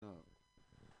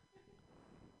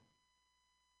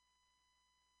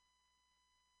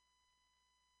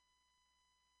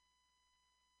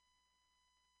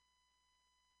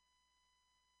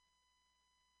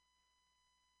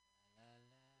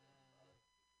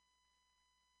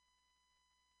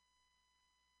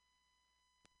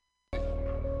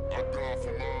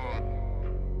for mine.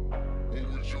 What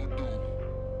would you do?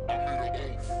 I made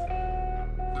an oath.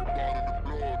 We bought in the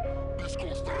blood. This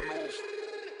goes Thanos.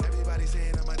 Everybody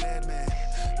saying I'm a dead man.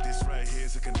 This right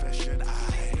here's a confession.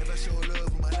 I never show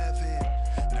love with my left hand.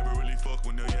 Never really fuck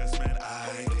with no yes man. I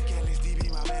think LSD be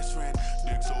my best friend.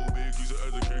 Dick so big, he's a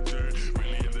other character.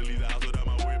 Really in the lead house without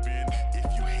my whipping. If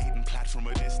you hate and plot from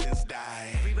a distance, die.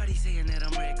 Everybody saying that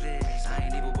I'm reckless. I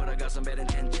ain't evil, but I got some bad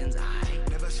intentions. I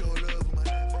never show love with my left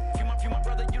hand. If you my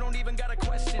brother, you don't even got a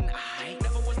question. I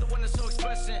never was the one to show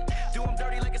expression. Do him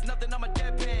dirty like it's nothing, I'm a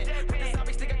deadpan. With this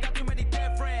hobby stick, I got too many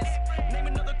dead friends. Name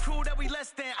another crew that we less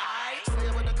than. I stay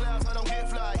up in the clouds, I don't get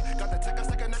fly. Got the tech, I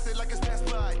stay connected like it's Best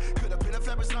Buy. Could've been a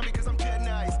flapper zombie cause I'm dead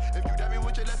nice. If you dab me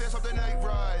with your left hand, something ain't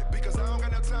right. Because I don't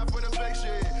got no time for the fake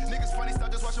shit. Niggas funny,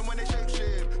 stop just watching when they shake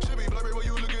shit. Should be blurry when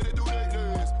you look at it through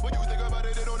lateness. When you think about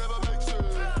it, it don't ever make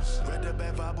sense. Read the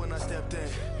bad vibe when I stepped in.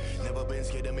 Never been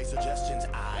scared to make suggestions.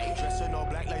 I dress in all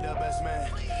black like the best man.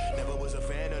 Never was a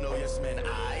fan of no yes man.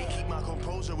 I keep my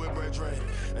composure with brethren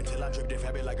until I drip their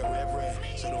habit like a reverend.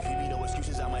 So don't feed me no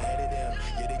excuses, I'm ahead of them.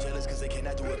 Yeah, they jealous cause they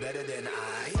cannot do it better than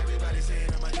I. Everybody saying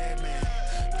I'm a dead man.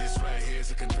 This right here's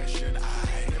a confession.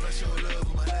 I never show love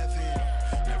with my left hand.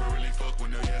 Never really fuck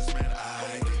with no yes man. I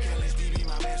think LSD be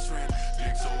my best friend.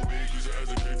 Dick so big, use it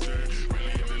as a kickstand.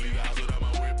 Really in the lead house without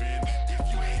my whipping.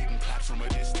 If you hate and clap from a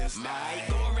distance, I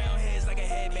go around heads like a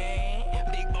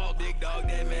headband. Big ball, big dog,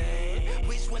 that man.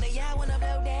 Which one of y'all wanna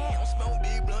blow down? Smoke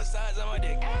big blunt size on my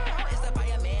dick. It's the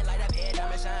fireman, light up head,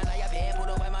 diamond shine like a bed. Put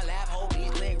away my lap, whole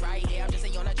beat click right here. I'm just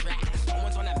on the track.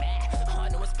 Someone's on the map.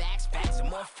 Know it's facts, and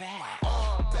more fat.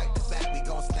 Back to back, we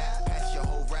gon' snap. Pass your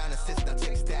whole round, assist, I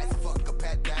take stats. Fuck a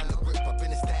pat down, the grip up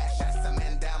in the stash. Shots a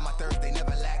man down, my Thursday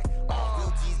never lack.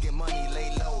 Real G's get money,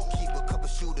 lay low. Keep a couple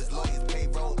shooters, lawyers,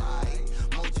 payroll.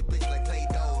 Mold your bitch like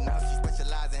Play-Doh. Now she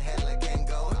specialize in head like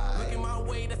Kango. Looking my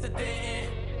way, that's a dead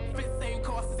end. Fit same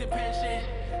cost as your pension.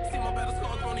 See my battle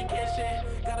scars, Ronnie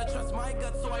Kenshin. Gotta trust my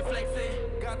gut, so I flex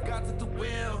it. Got to do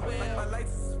well. Like my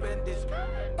lights suspended.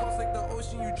 Coast like the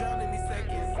ocean, you drown in these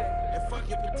seconds. And fuck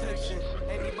your protection,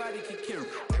 anybody can kill.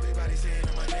 Everybody saying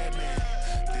I'm a dead man.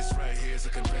 This right here's a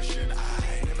confession.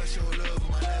 I never show love with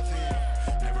my left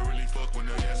hand. Never really fuck with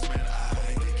no yes man. I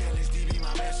think LSD be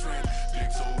my best friend.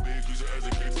 Dick so big, use it as a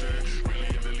kickstand. Really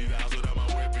in the lead house without my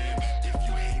whipping. If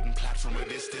you hate and clap from a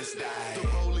distance, die. The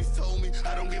police told me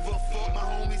I don't give a fuck. My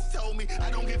homies told me I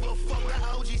don't give a fuck. The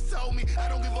OGs told me I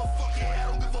don't give a fuck. Yeah,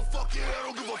 I don't give a fuck. Yeah, I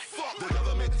don't give a fuck. The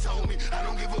government told me I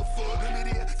don't give a fuck. The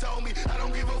media told me I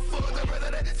don't give a fuck. The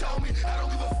president told me I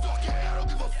don't give a fuck. Yeah, I don't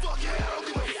give a fuck. Yeah, I don't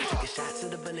give a fuck. Take a shot to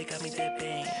the belly, got me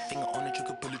dipping. Finger on the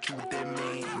trigger, pull it through with that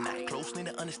man. Not close, need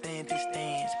to understand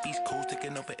distance. East Coast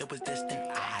taking over, it was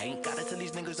distant. I ain't gotta tell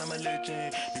these niggas I'm a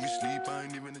legend. Niggas sleep, I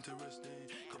ain't even interested.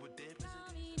 Couple dead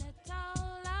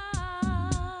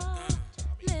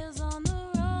lives on the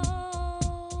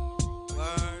road.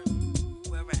 Word,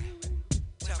 where at?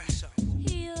 Tell me so.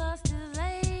 He lost his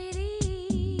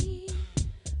lady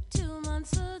 2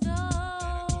 months ago.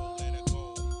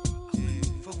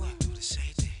 For what? To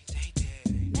say they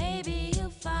did. Maybe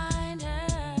he'll find her.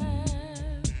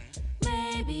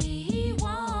 Maybe he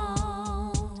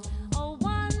won't. Oh,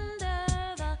 wonder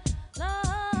the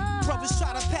love. Brothers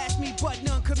try to pass me, but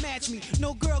none can match me.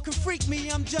 No girl can freak me,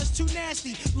 I'm just too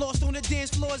nasty. Lost on the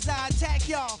dance floors, I attack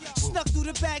y'all. Snuck through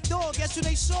the back door, guess who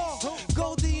they saw?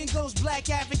 Goldie and Ghost, black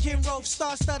African rope.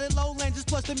 Star-studded low lenses,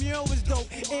 plus the mural was dope.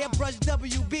 Airbrush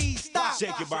WB, stop.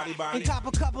 Shake your body, And cop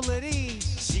a couple of these.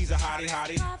 She's a hottie,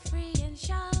 hottie. Godfrey and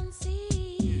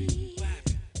Chauncey,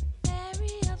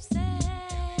 very upset.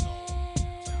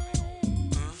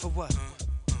 For what?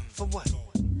 For what?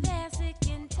 They're sick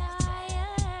and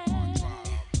tired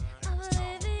of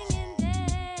living in debt.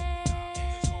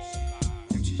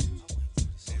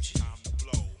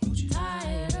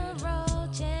 Tired of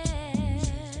roaches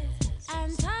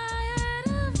and tired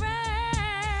of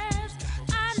rats.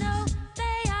 I know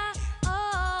they are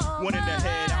all One in the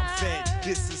head, I'm fed.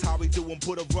 This is how we do 'em.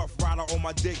 Put a rough rider on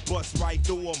my dick, bust right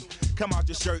through 'em. Come out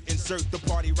your shirt, insert the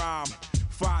party rhyme.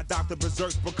 Fried Dr.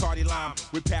 Berserk, Bacardi Lime.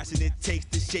 With passionate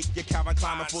taste to shake your Calvin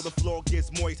Klein before the floor gets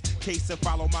moist. Case and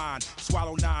follow mine.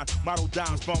 Swallow 9, model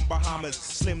dimes from Bahamas.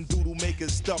 Slim doodle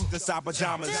makers stuffed inside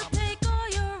pajamas. They'll take all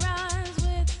your rhymes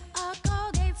with a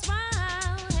Colgate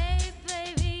smile. Hey,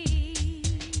 baby.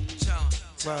 Tell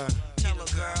her,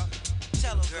 girl.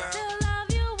 Tell her, girl. They'll love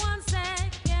you 1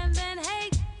 second, then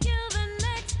hate you the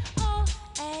next. Oh,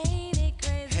 ain't it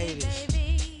crazy, Haters. baby?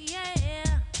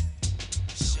 Yeah.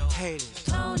 Haters.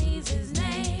 Tony's his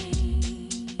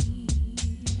name.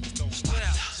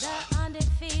 The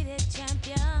undefeated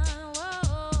champion.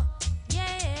 Whoa,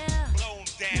 yeah. Blow 'em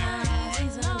down. Now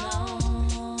he's alone.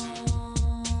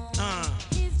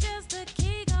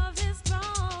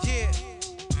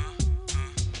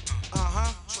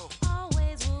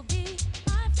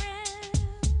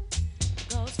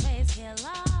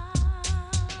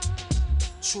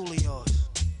 Truly yours.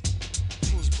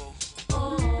 Choose, boo.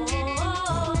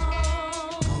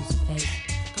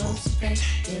 Ghostface,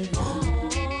 you love.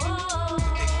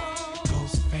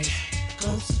 Ghostface, you love.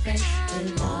 Ghostface, you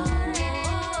love.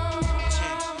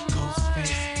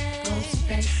 Ghostface,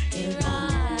 you love.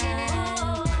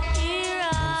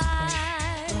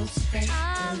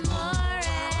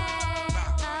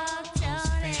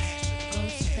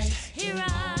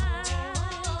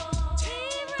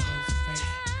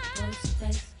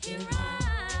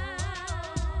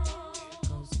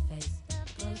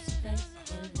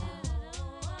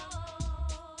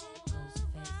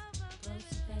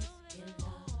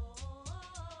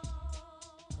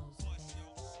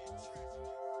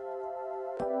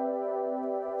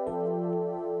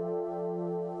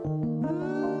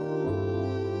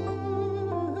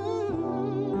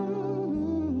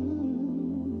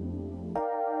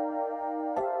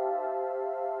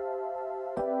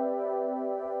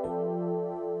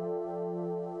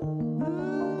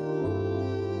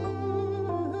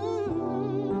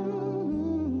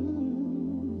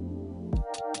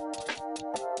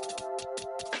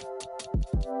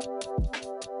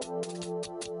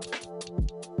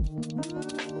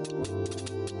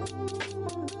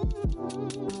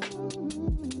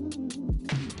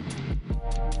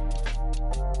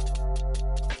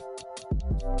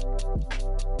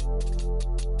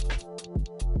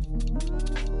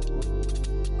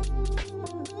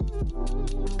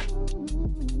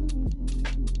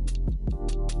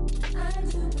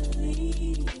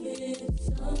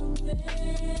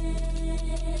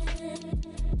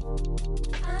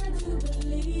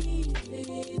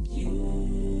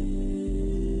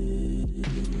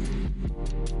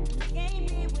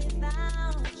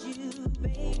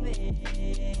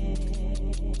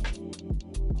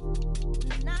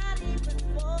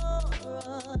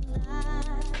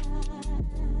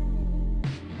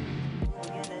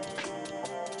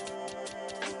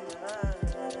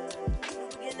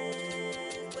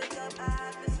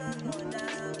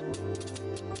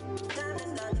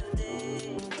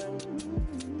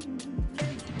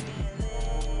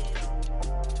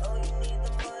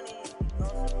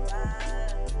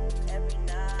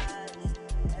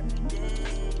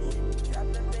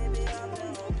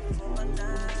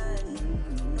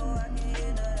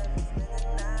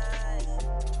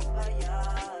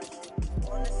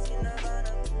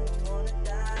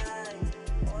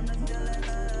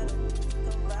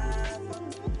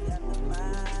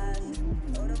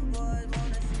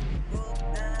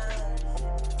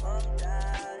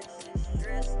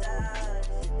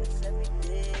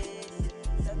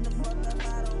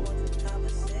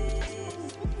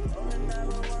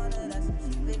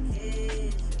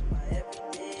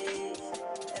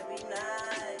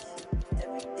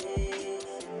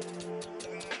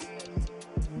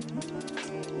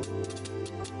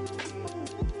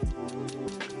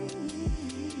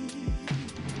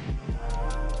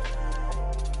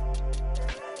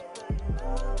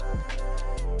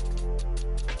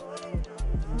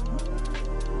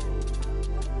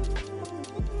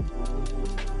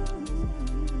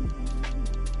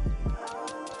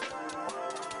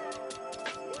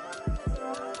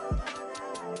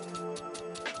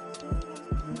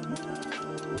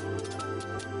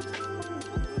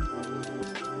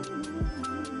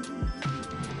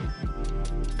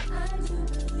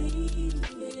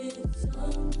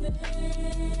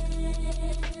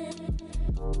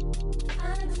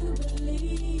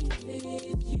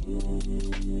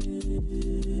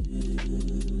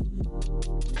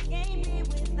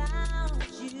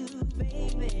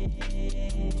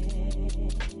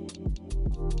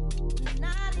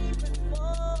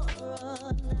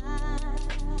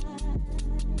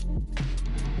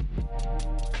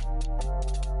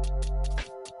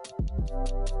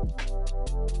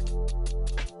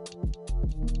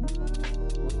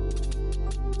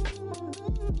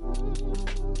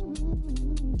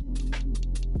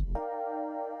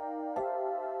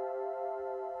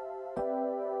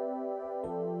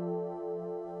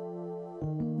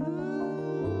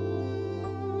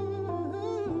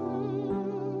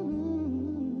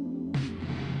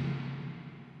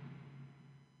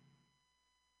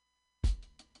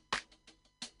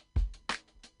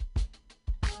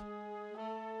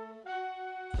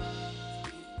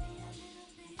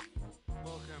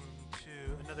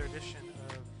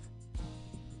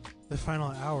 The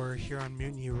Final Hour here on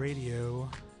Mutiny Radio.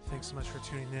 Thanks so much for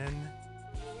tuning in.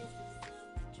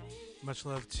 Much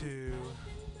love to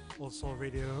Old Soul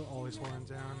Radio, always holding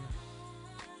down.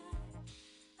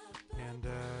 And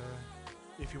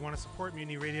if you want to support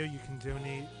Mutiny Radio, you can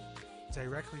donate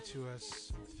directly to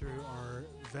us through our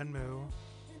Venmo.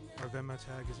 Our Venmo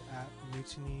tag is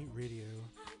 @Mutiny Radio.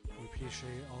 We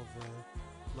appreciate all the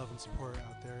love and support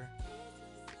out there.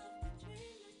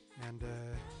 And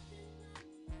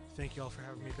thank you all for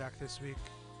having me back this week.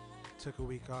 Took a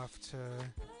week off to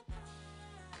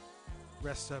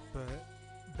rest up, but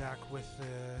back with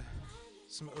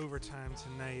some overtime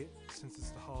tonight since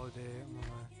it's the holiday. I'm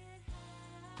gonna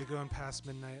be going past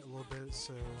midnight a little bit,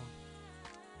 so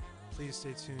please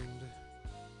stay tuned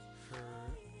for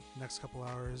the next couple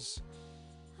hours.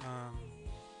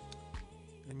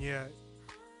 And yeah,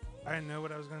 I didn't know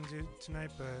what I was gonna do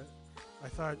tonight, but I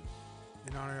thought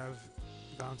in honor of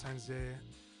Valentine's Day,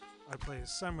 I'd play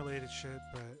some related shit,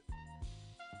 but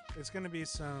it's gonna be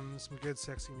some good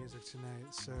sexy music tonight,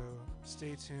 so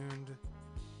stay tuned.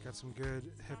 Got some good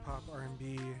hip-hop,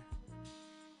 R&B,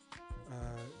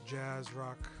 jazz,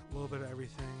 rock, a little bit of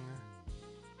everything.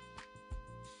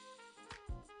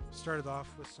 Started off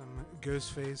with some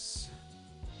Ghostface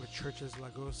with Churches La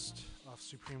Ghost off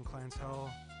Supreme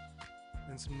Clientele,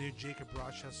 and some new Jacob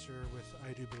Rochester with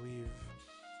I Do Believe.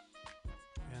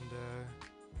 And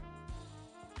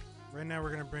right now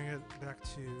we're gonna bring it back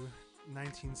to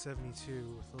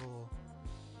 1972 with a little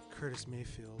Curtis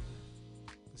Mayfield.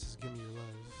 This is Give Me Your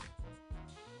Love.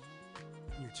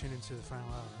 You're tuned into The Final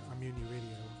Hour on Mutiny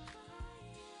Radio.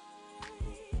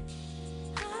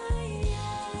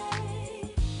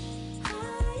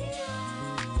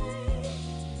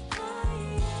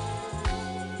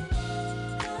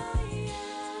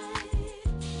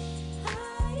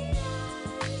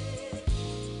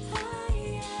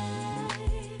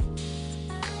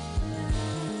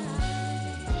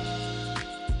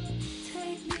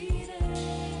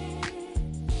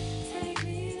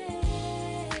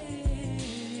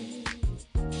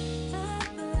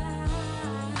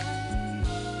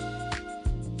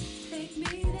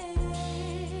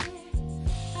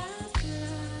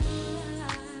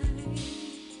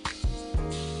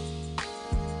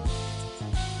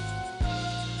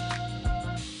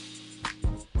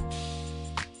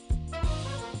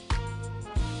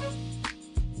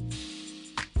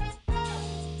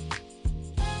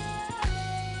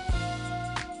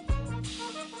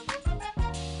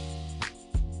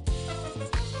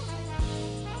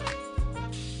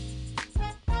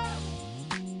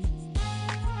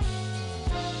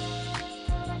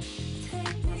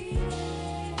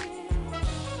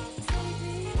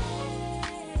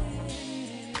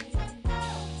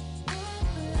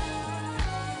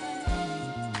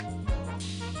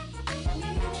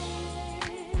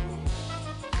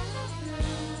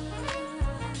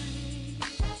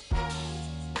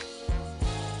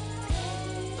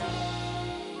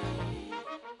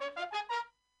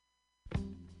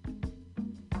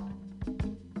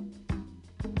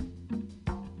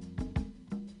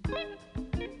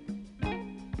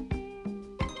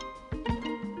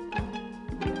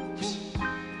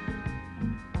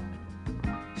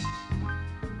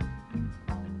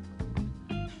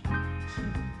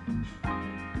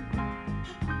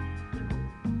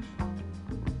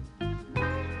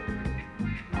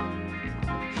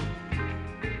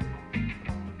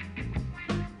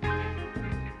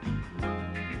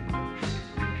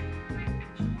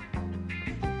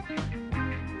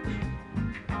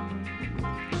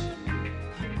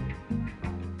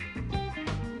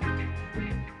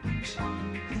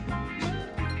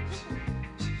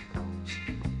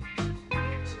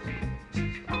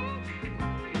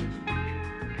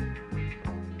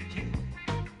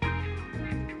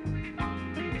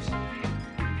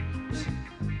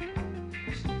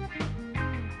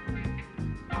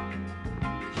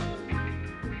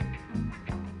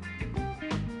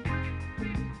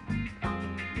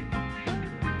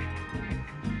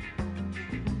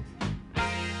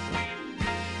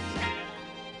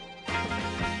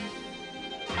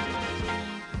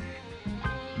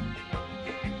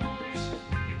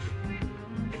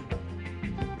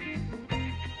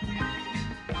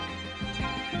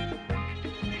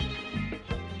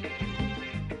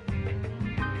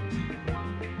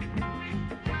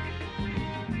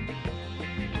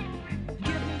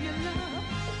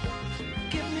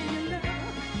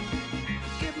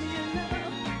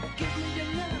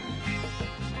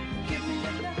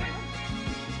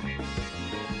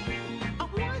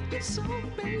 So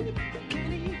baby,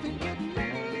 can't even get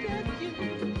mad at you.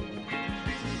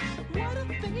 What a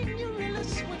thing, you really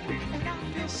sweet, and I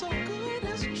feel so good,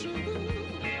 it's true.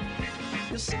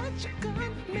 You're such a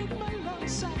gun, make my love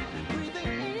sound, breathing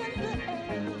in the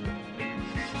air.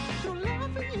 Through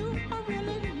loving you, I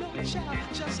really know, child,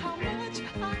 just how much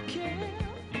I care.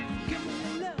 Give me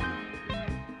your love.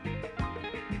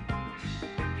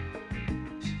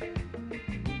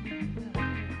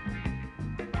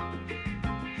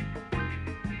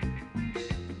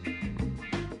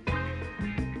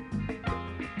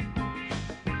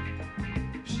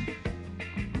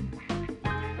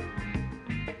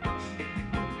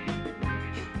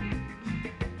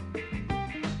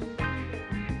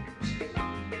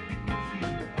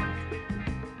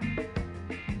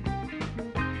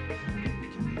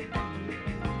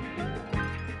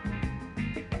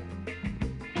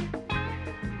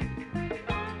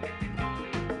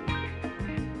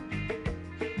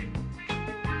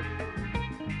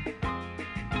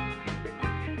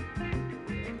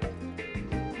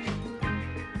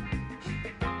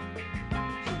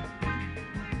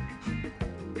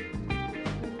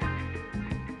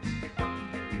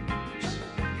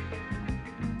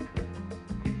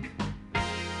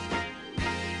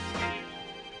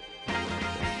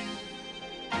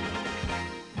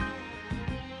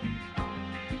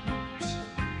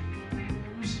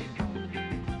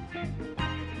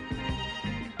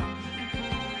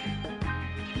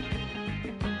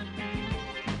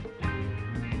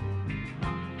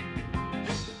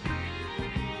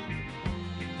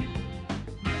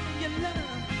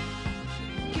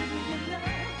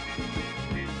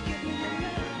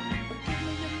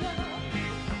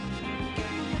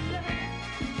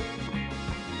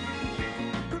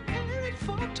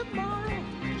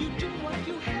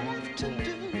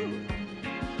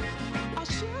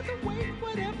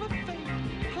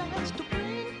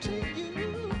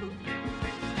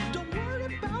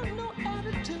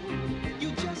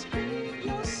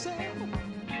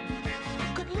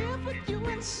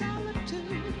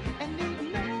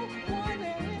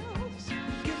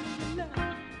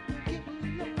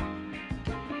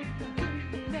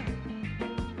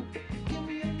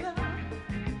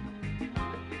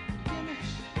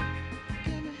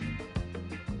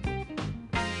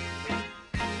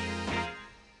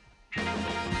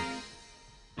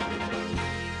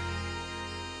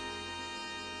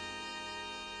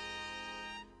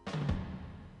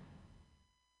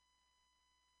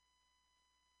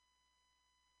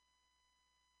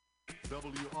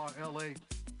 WRLA,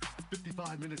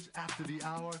 55 minutes after the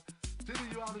hour. Sending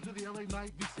you out into the LA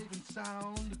night, be safe and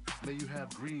sound. May you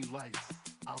have green lights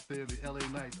out there in the LA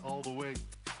night all the way.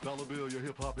 Dollar Bill, your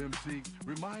hip-hop MC,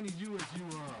 reminding you as you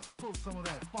pull some of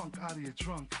that funk out of your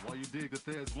trunk while you dig that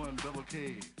there's one double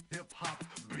K hip-hop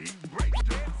big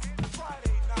breakdown. It's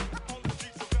Friday night on the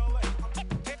streets of LA.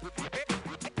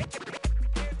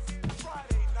 It's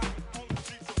Friday night on the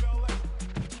streets of LA.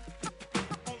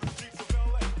 On the streets of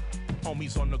LA.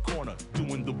 Homies on the corner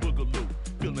doing the boogaloo.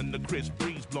 Feeling the crisp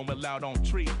breeze blowing loud on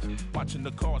trees. Watching the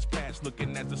cars pass,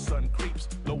 looking as the sun creeps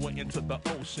lower into the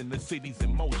ocean. The city's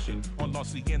in motion. On La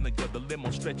Cienega, the limo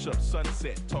stretch up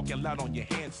Sunset. Talking loud on your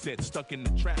handset, stuck in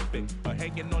the traffic. Or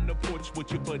hanging on the porch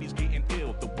with your buddies getting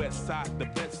ill. The west side, the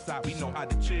best side, we know how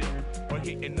to chill. Or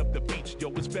hitting up the beach, yo,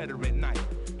 it's better at night.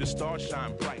 The stars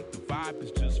shine bright, the vibe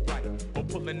is just right. Or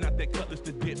pulling out that cutlass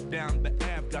to dip down the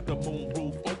Ave. Got the moon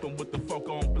roof open with the folk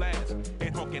on blast.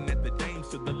 And honking at the dames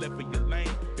to the left of your lane.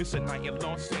 It's a night in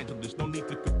Los Angeles, no need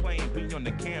to complain. We on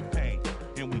the campaign,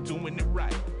 and we doing it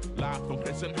right. Live from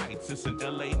Crescent Heights, it's an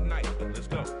LA night. Let's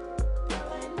go.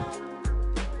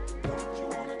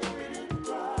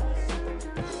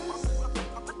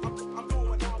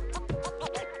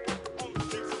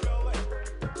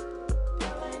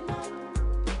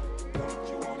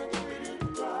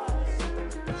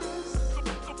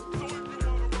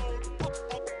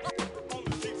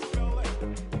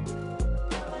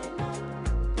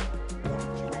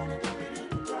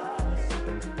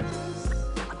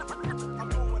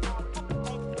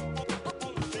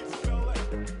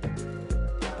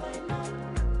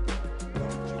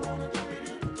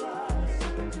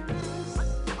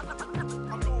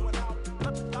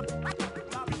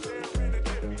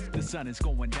 Sun is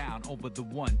going down over the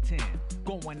 110.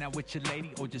 Going out with your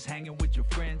lady or just hanging with your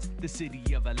friends. The city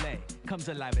of LA comes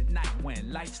alive at night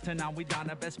when lights turn on. We down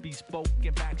our best bespoke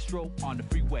and backstroke on the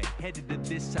freeway. Headed to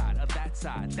this side or that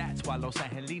side. That's why Los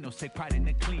Angelinos take pride in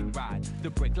the clean ride. The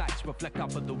brake lights reflect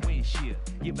off of the windshield.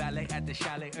 You valet at the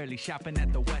chalet, early shopping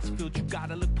at the Westfield. You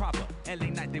gotta look proper.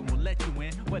 LA night they won't let you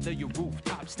in. Whether you're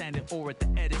rooftop standing or at the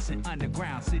Edison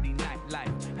underground. City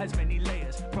nightlife has many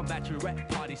layers. From bachelorette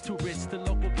parties, tourists to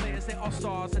local players. They all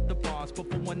stars at the bars,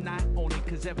 but for one night only.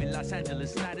 Cause every Los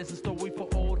Angeles night is a story for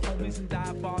old homies and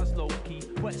dive bars low-key.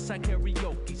 West side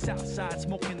karaoke, south side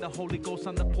smoking the Holy Ghost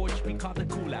on the porch. We call the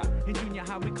cool out. In junior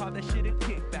high we call that shit a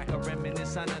kickback. I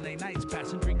reminisce on LA nights,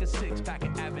 pass and drink a six-pack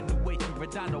at Avenue H in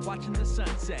Redondo, watching the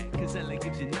sunset. Cause LA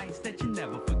gives you nights that you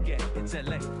never forget. It's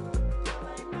LA.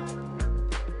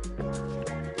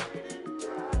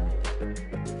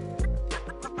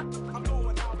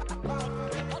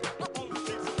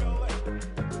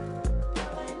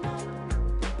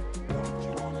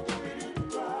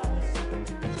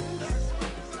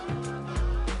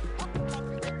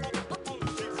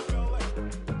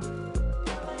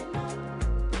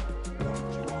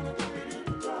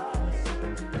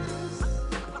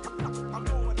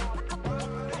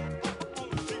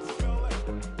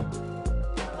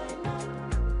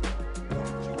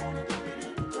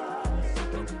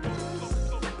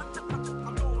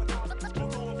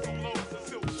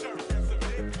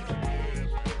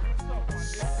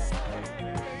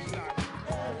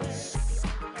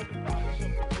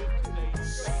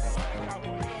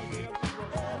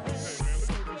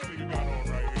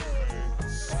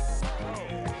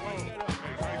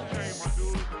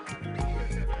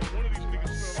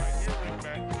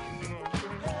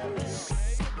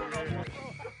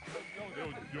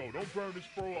 Burn this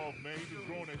fro off, man. You've been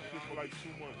growing that shit for like 2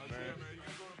 months, man.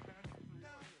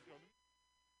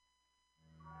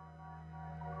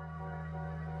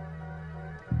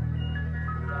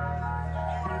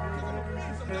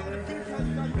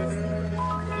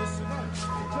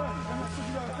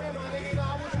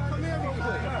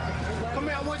 Come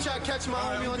here, I want y'all to catch my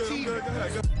homie on TV.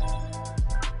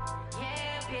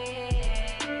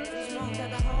 Smoked up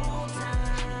the whole time.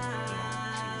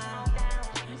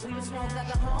 We been smoked up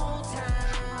the whole time.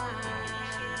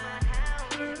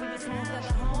 We been smoked up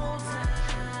the whole time.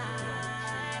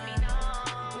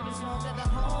 We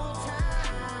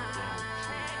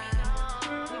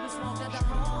been smoked up the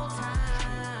whole time.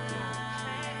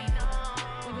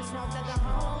 We been smoked up the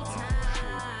whole time.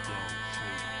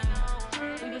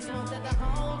 We been smoked up the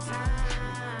whole time.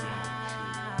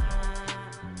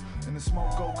 And the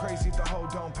smoke go crazy if the hoe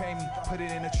don't pay me. Put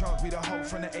it in the trunk, be the hoe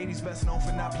from the 80s, best known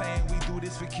for not playing. We do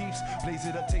this for keeps, blaze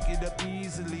it up, take it up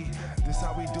easily. This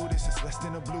how we do this, it's less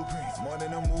than a blueprint, more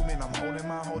than a movement. I'm holding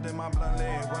my blunt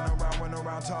leg, run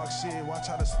around, talk shit. Watch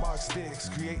how the spark sticks,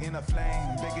 creating a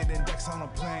flame, bigger than decks on a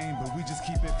plane. But we just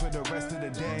keep it for the rest of the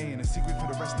day, and a secret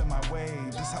for the rest of my way.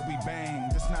 This how we bang,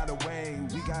 this not a way.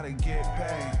 We gotta get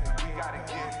paid, we gotta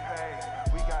get paid,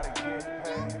 we gotta get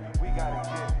paid, we gotta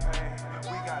get paid,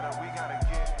 we gotta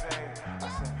get paid. I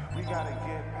said we gotta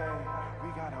get paid, we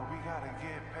gotta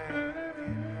get paid,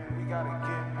 we gotta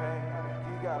get paid,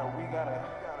 we gotta,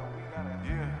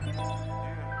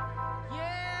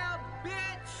 Yeah,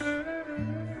 bitch.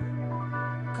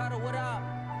 Cuddle, what up?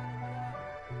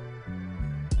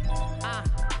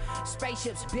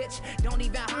 Spaceships, bitch, don't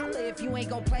even holler if you ain't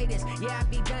gon' play this. Yeah, I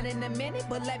be done in a minute,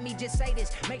 but let me just say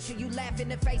this. Make sure you laugh in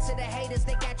the face of the haters.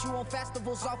 They got you on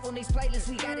festivals, off on these playlists.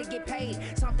 We gotta get paid,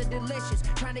 something delicious.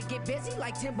 Trying to get busy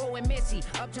like Timbo and Missy.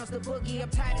 Up jumps the boogie, I'm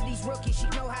tired of these rookies. She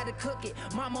know how to cook it.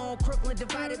 Mama on Crooklyn,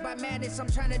 divided by madness. I'm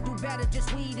trying to do better,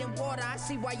 just weed and water. I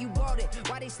see why you bought it.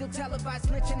 Why they still televise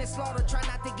lynching and slaughter. Try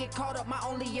not to get caught up, my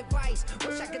only advice.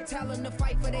 Wish I could tell them to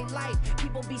fight for their life.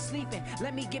 People be sleeping,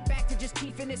 let me get back to just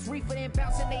teething this reefer and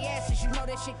bouncing their asses. You know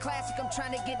that shit classic, I'm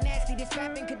trying to get nasty. This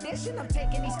rapping condition, I'm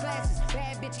taking these classes.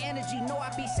 Bad bitch energy, know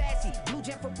I be sassy. Blue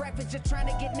jet for breakfast, just trying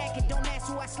to get naked. Don't ask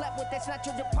who I slept with, that's not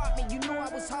your department. You know I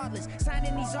was heartless,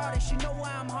 signing these artists. You know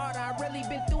why I'm harder, I really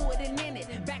been through it and in it.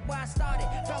 Back where I started,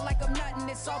 felt like I'm nothing.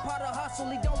 It's all part of hustle,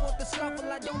 he don't want the scuffle.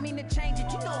 I don't mean to change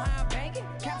it, you know how I'm banging.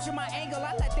 Capture my angle,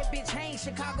 I let that bitch hang.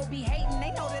 Chicago be hating,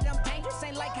 they know that I'm dangerous.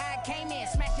 Ain't like how I came in,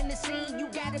 smashing the scene. You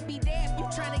gotta be there if you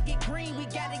trying to get green. We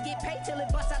gotta get paid till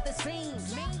it busts out the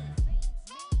seams.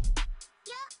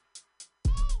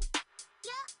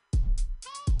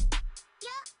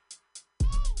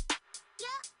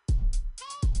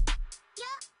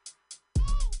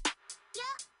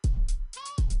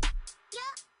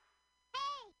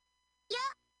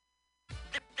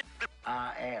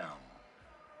 I am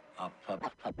a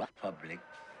public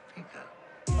figure.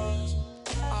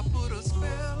 I put a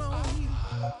spell on you.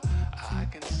 I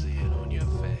can see it on your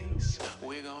face.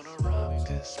 We're gonna rock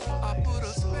this place. I put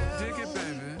a spell dig it,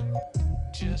 baby.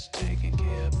 Just taking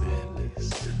care of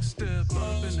business. Step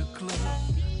up in the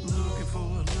club, looking for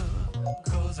a love.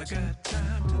 Cause I got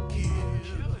time to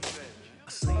kill. I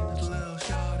seen this little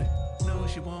shorty, know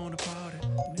she wanna party.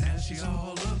 And she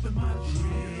all up in my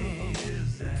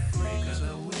dreams. Freak of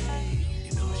the way,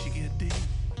 you know she get deep.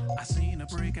 I seen her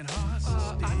breaking hearts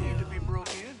still. I need to be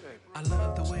broken, baby. I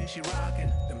love the way she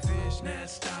rockin', them fishnet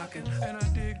stockings. And I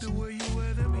dig the way you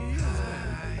wear them heels,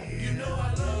 baby. You know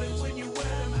I love it when you wear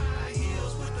them high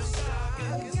heels with the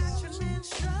stockings. Got your man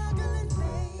struggling,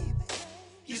 baby.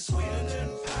 You're sweeter than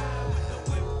pie with the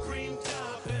whipped cream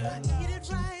topping. I need it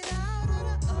right out of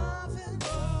the oven.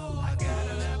 Oh, I got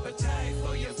an appetite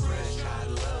for your fresh hot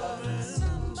loving.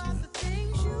 Something about the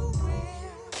things you wear.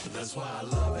 That's why I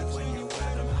love it when you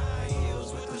wear them high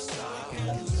heels with the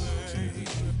stockings.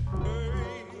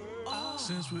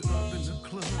 Since we're up in the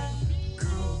club,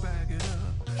 girl, back it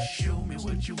up. Show me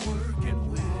what you're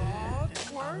working with. I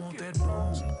want that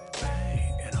boom,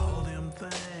 bang, and all them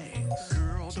things.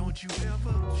 Girl, don't you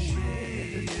ever quit. She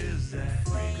is that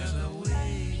freak of the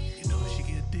way. You know she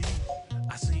get deep.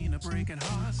 I seen her breaking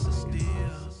hearts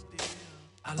still.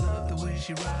 I love the way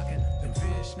she rockin', them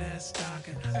fishnet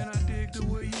stocking. And I dig the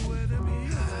way you wear them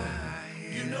heels.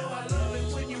 You know I love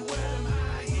it when you wear them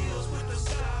high heels with the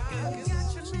stockings.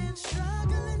 Got your man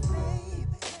struggling, baby.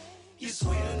 You're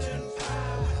sweeter than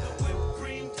pie with the whipped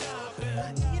cream topping.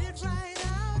 I need it right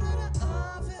out of the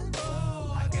oven.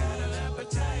 Oh, I got an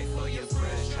appetite for your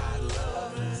fresh hot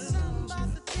loving. Something about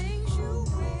the things you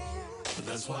wear.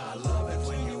 That's why I love it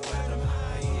when you wear them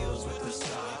high heels with the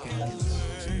stockings.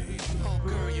 Oh,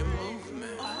 girl, you move me.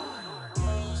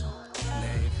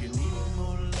 Now, if you need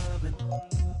more loving,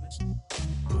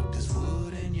 put this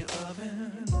wood in your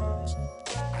oven.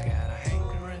 I got a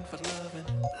hankering for loving.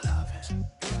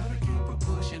 Gotta keep her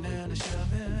pushing and a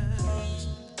shoving.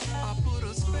 I put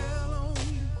a spell on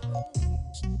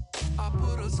you. I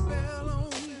put a spell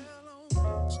on you.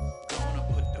 Gonna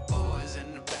put the boys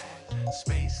in the back.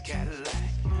 Space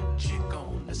Cadillac, chick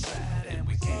on the side, and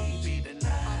we can't be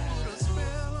denied. I put a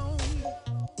spell on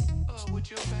you. With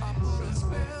your back. I put a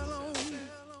spell on you.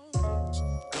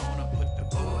 Gonna put the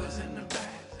boys in the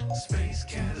back. Space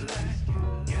Cadillac,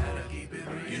 gotta keep it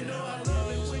real. You know I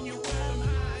love it when you wear them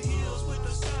high heels with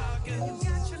the stockings.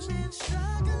 Got your man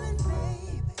struggling,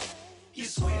 baby. You're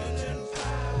sweeter than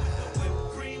pie with the whipped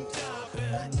cream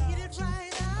topping. I need it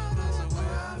right out of the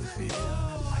oven.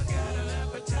 I got an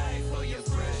appetite for your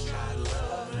fresh hot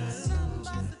loving.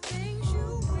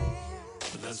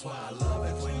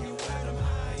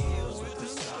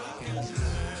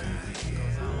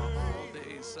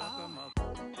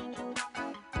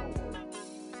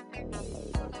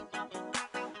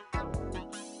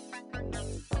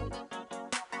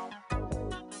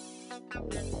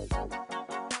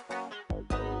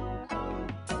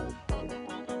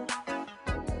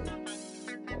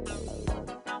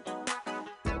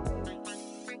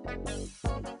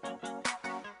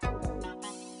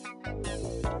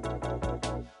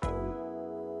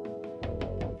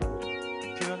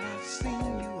 Girl, I've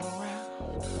seen you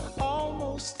around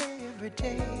almost every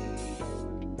day.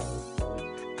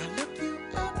 I look you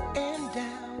up and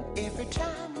down every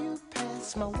time you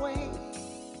pass my way.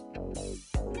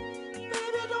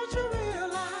 Baby, don't you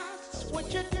realize what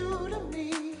you do to me?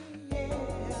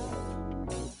 Yeah.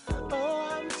 Oh,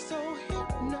 I'm so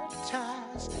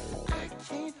hypnotized, I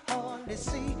can't hardly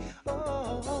see.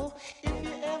 Oh, if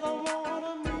you ever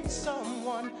wanna meet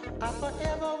someone, I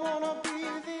forever wanna be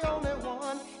the only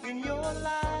one in your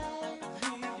life.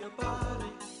 Need your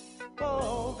body.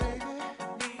 Oh, baby.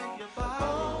 Need your body.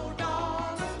 Oh,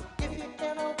 darling. If you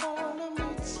ever wanna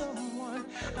meet someone,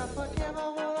 I forever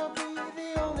wanna be the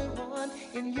only one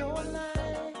in your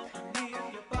life.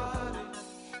 Need your body.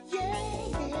 Yeah,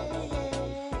 yeah,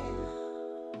 yeah.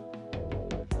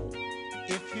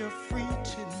 If you're free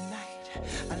tonight,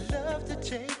 I'd love to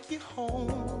take you home.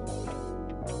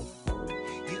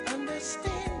 You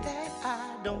understand that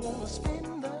I don't wanna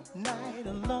spend the night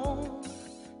alone.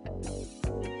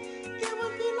 It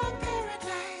would be like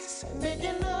paradise,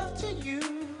 making love to you,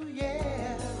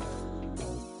 yeah.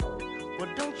 Well,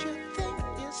 don't you think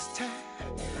it's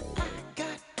time I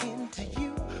got into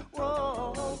you?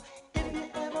 Whoa, if you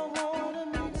ever wanna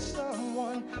meet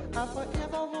someone, I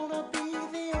forever wanna be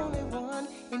the only one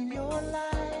in your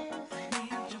life.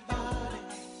 Need your body,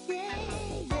 yeah,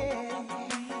 yeah.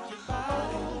 Need your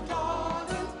body. Oh,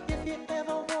 darling, if you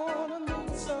ever wanna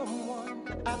meet someone,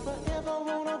 I forever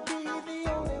wanna be the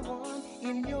only one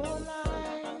in your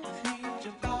life. Need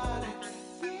your body,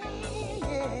 yeah,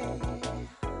 yeah.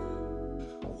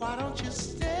 Why don't you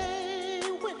stay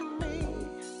with me?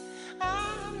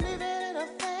 I'm living in a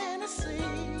fantasy,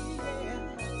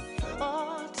 yeah.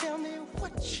 Oh, tell me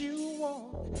what you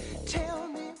want, tell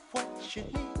me what you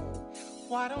need.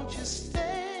 Why don't you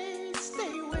stay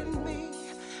with me?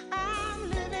 I'm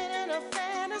living in a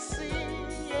fantasy,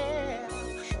 yeah.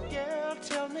 Girl,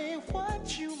 tell me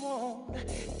what you want,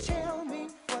 tell me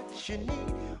what you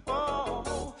need.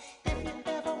 Oh, if you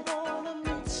ever wanna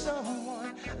meet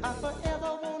someone, I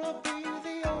forever wanna be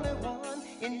the only one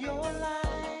in your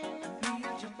life.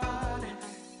 Need your body,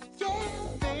 yeah,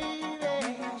 baby.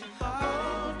 Need your body.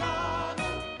 Oh,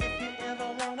 darling, if you ever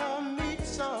wanna meet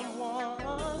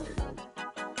someone,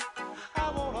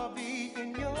 I wanna be in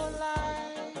your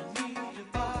life. Need your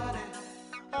body,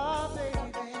 oh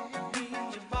baby.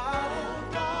 Need your body, oh,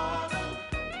 darling,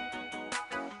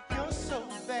 you're so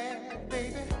bad,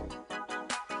 baby.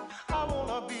 I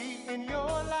wanna be in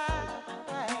your life.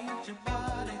 Need your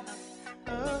body,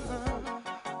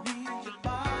 need your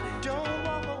body. Don't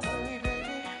walk away,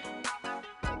 baby.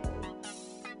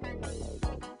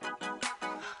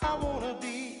 I wanna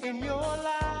be in your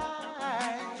life.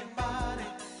 Need your body,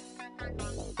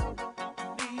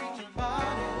 need your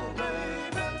body,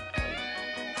 baby.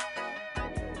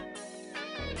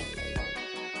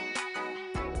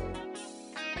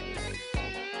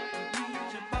 Need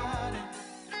your body,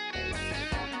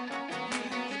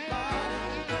 need your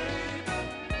body, baby.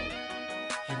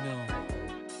 You know,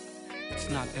 it's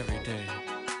not every day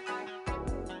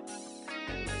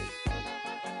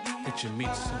that you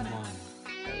meet someone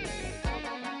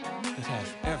that has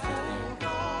everything.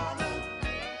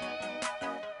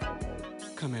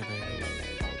 Come here, baby.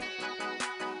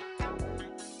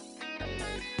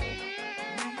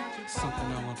 Something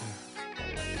I want to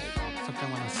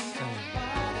say.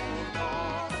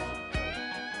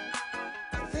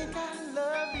 I think I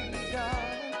love you,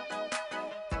 darling.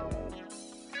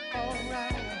 All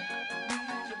right.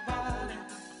 Need your body.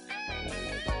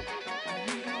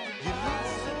 You look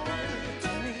so good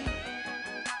to me.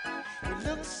 You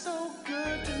look so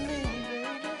good to me,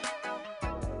 baby.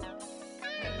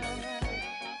 All right.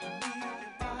 Need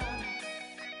your body.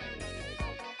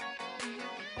 Need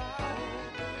your body,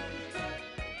 baby.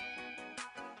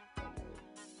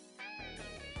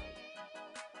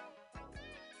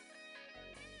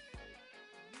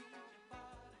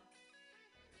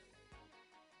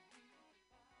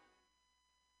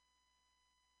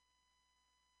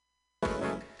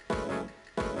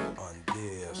 On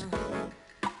this,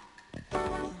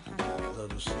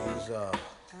 little Caesar.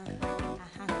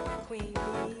 Queen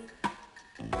Bee.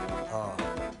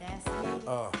 That's me.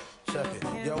 Check it.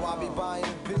 Yo, I be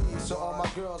buying bees So all my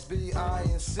girls be I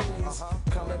and C's,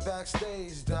 coming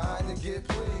backstage, dying to get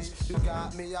pleased. You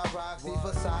got me, I rock the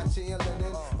Versace and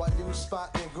linen, while you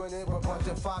spotting and grinning with a bunch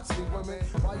of foxy women.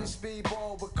 While you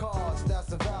speedball with cars, that's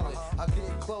the valley. I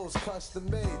get clothes custom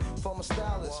made from a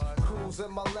stylist. Cruise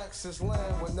in my Lexus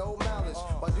land with no malice.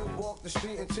 While you walk the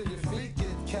street until your feet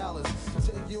get callous.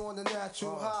 Take you on the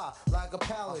natural high like a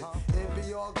pallet. It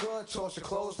be all good, toss your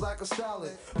clothes like a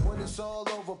salad. When it's all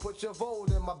over, put your vote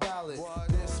in my ballot.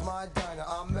 This my diner,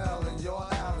 I'm Mel and you're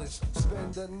Alice.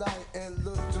 Spend the night in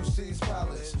Little C's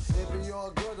Palace. It be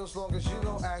all good as long as you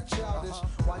don't act childish.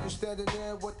 While you standing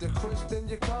there with the crisp in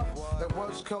your cup, the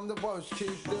worst come to worst,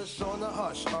 keep this on the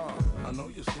hush. I know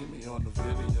you see me on the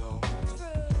video.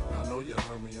 I know you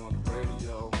heard me on the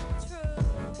radio.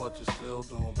 But you still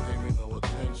don't pay me no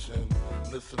attention.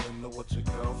 Listening to what your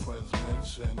girlfriends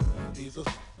mention. He's a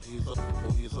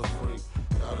freak.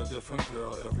 Got a different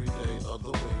girl every day of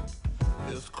the week.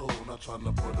 It's cool, not trying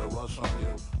to put a rush on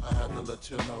you. I had to let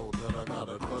you know that I got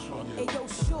a crush on you. Hey yo,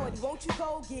 shorty, won't you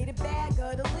go get a bag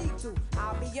of the lethal?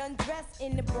 I'll be undressed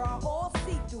in the bra all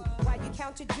see-through. While you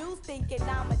count your jewels, thinking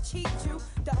I'ma cheat you.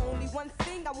 The only one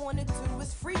thing I wanna do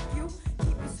is freak you.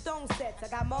 Keep your stone sets, I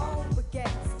got my own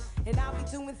baguettes. And I'll be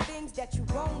doing things that you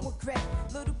won't regret.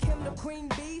 Little Kim the queen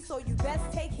bee, so you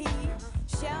best take heed.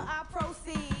 Shall I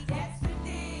proceed? Yes,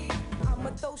 indeed.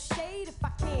 I'ma throw shade if I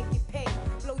can't get paid.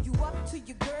 Blow you up to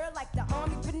your girl like the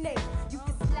army grenade. You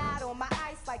can slide on my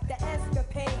ice like the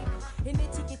escapade. And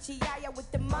itchy itchy yaya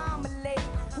with the marmalade.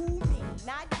 Who me?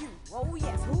 Not you. Oh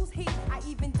yes, who's he? I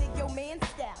even dig your man's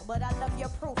style, but I love your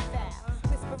profile.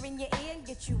 Whisper in your ear and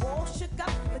get you all shook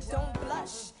up, but don't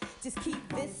blush. Just keep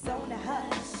this on the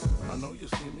hush. I know you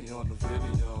see me on the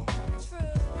video.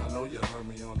 I know you heard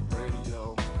me on the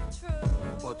radio.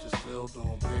 But you still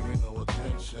don't pay me no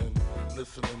attention.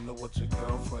 Listening to what your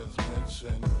girlfriends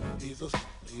mention. He's a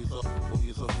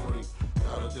freak.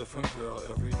 Got a different girl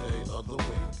every day of the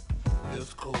week.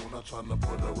 It's cool, not trying to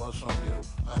put a rush on you.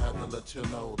 I had to let you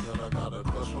know that I got a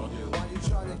crush on you. While you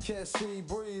trying to catch sea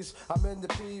breeze, I'm in the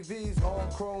PVs, all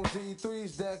chrome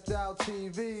D3s, decked out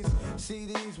TVs,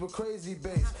 CDs with crazy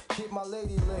bass. Keep my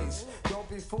lady lace. Don't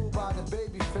be fooled by the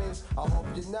baby face. I hope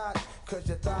you're not, cause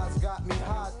your thighs got me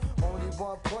hot. Only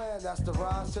one plan, that's the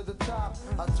rise to the top.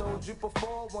 I told you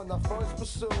before when I first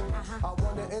pursued, I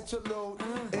want an interlude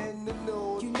in the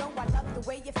nude. You know I love the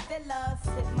way you fill us.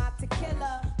 Sip my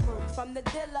tequila. From the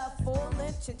dealer,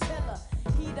 4-inch chinchilla.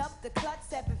 Heat up the clutch,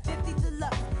 750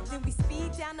 deluxe. Then we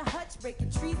speed down the hutch,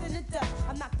 breaking trees in the dust.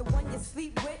 I'm not the one you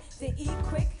sleep with, then eat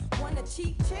quick. Want a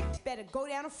cheap chick? Better go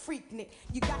down a freak nick.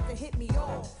 You got to hit me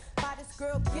off. Buy this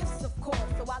girl gifts, of course.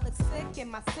 So I look slick in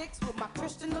my six with my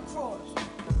Christian LaCroix.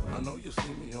 I know you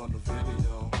see me on the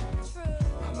video.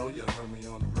 I know you heard me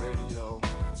on the radio.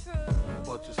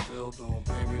 But you still don't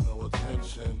pay me no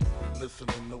attention.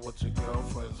 Listening to what your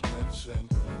girlfriends mention.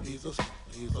 He's a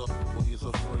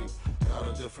freak. Got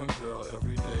a different girl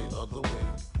every day of the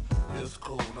week. It's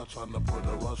cool, not trying to put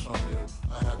a rush on you.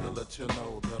 I had to let you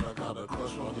know that I got a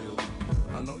crush on you.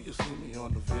 I know you see me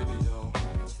on the video.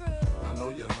 I know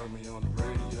you heard me on the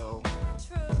radio.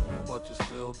 But you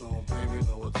still don't pay me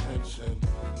no attention.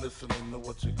 Listening to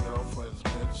what your girlfriends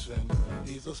mention.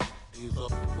 He's a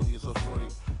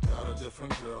freak. Got a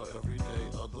different girl every day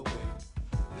of the week.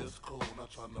 It's cool,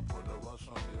 not trying to put a rush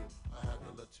on you. I had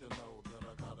to let you know that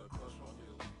I got a crush on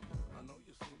you. I know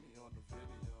you see me on the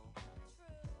video.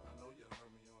 I know you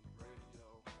heard me on the radio.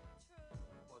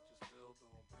 But you still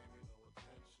don't pay me no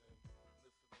attention.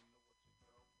 Listening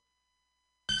to what your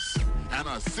girlfriend. And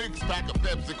a 6-pack of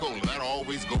Pepsi Cola. That'll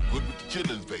always go good with the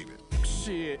chitlins, baby.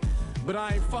 Shit. But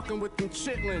I ain't fucking with them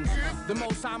chitlins. The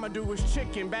most I'ma do is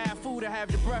chicken. Bad food to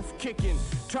have your breath kicking.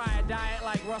 Try a diet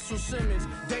like Russell Simmons.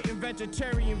 Dating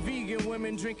vegetarian, vegan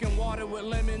women. Drinking water with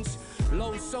lemons.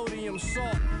 Low sodium,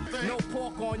 salt. No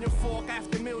pork on your fork.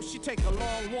 After meals, she take a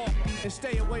long walk. And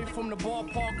stay away from the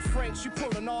ballpark Franks. You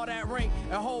pulling all that rank.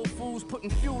 At Whole Foods,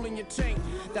 putting fuel in your tank.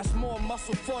 That's more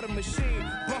muscle for the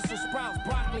machine. Brussels sprouts,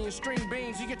 broccoli, and string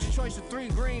beans. You get your choice of 3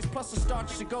 greens. Plus the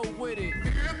starch to go with it.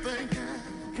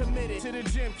 Committed to the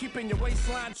gym, keeping your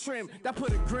waistline trim. That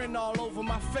put a grin all over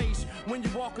my face. When you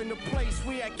walk in the place,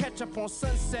 we had ketchup on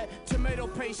Sunset, tomato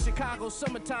paste, Chicago,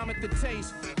 summertime at the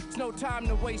taste. It's no time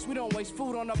to waste, we don't waste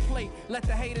food on our plate. Let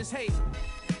the haters hate.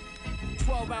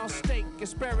 12-ounce steak,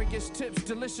 asparagus tips,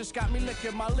 delicious, got me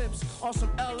licking my lips on some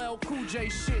LL Cool J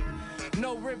shit.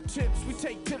 No rib tips, we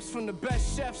take tips from the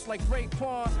best chefs like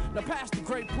Raekwon. Now pass the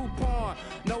Grey Poupon.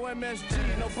 No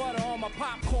MSG, no butter on my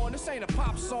popcorn. This ain't a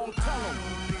pop song, tell 'em.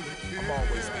 I'm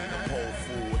always eating whole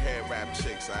food, hair wrap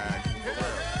chicks, for real.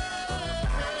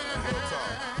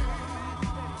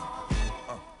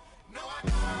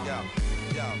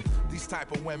 These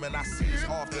type of women I see is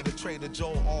often the Trader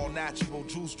Joe, all natural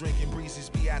juice drinking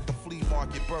breezes be at the flea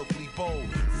market, Berkeley Bowl.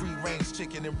 Free range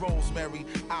chicken and rosemary,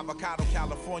 avocado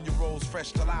California rolls,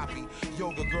 fresh jalopy,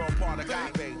 yoga girl part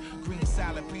agape, green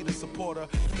salad Peter supporter,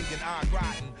 vegan au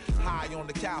gratin, high on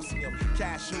the calcium,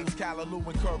 cashews, callaloo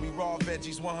and curry, raw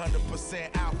veggies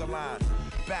 100% alkaline.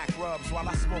 Back rubs while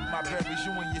I smoke my berries.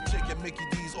 You and your chicken Mickey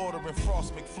D's ordering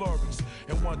Frost McFlurries.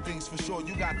 And one thing's for sure,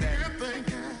 you got that thing.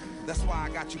 That's why I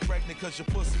got you pregnant, cause your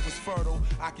pussy was fertile.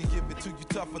 I can give it to you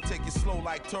tough or take it slow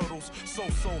like turtles. So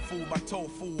soul food, my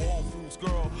tofu, all foods,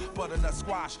 girl. Butternut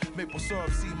squash, maple syrup,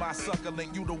 see my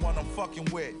succulent. You the one I'm fucking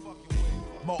with.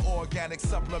 More organic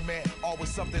supplement,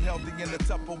 always something healthy in the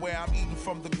Tupperware. I'm eating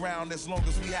from the ground as long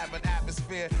as we have an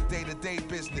atmosphere. Day-to-day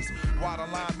business. Water,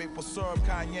 lime, maple syrup,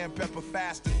 cayenne pepper,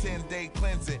 fast, a 10-day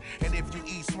cleansing. And if you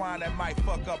eat swine, that might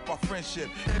fuck up our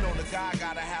friendship. You know the guy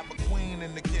gotta have a queen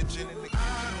in the kitchen.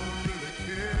 I don't really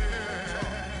care.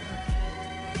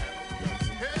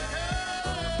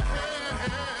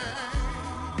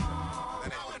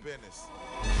 That ain't the business.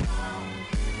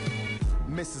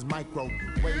 Mrs. Microwave,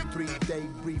 3-day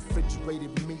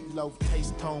refrigerated meatloaf,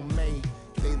 taste homemade.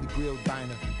 Daily grill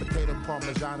diner, potato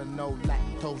parmesan, no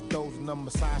lactose, dozing on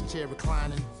massage chair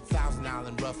reclining. Thousand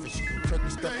Island roughage, turkey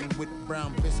stuffing with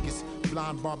brown biscuits.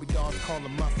 Blonde Barbie dolls call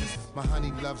them muffins. My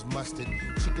honey loves mustard,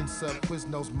 chicken sub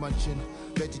Quiznos munching.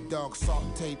 Veggie dog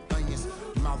sauteed onions,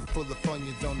 mouth full of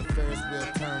onions on the Ferris wheel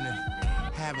turning.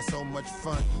 Having so much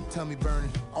fun, tell me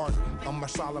burning art on my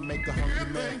shala, make a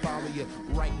hungry man follow you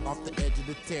right off the edge of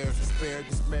the terrace.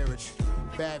 Asparagus marriage,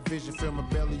 bad vision, fill my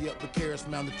belly up with carrots,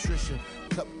 malnutrition,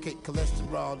 cupcake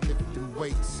cholesterol, lifting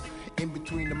weights. In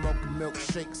between the mocha milk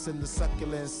shakes and the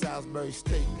succulent Salisbury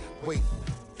steak. Wait,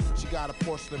 she got a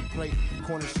porcelain plate,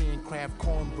 Cornish and craft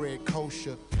cornbread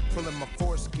kosher. Pulling my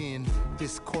foreskin,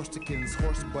 this Corsican's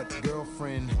horse butt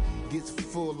girlfriend gets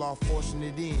full off forcing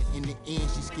it in. In the end,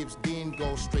 she skips, then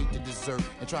goes straight to dessert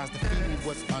and tries to feed me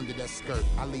what's under that skirt.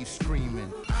 I leave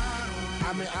screaming.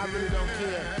 I mean, I really don't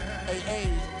care. Hey,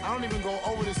 I don't even go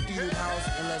over the Steve's house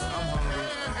unless I'm hungry.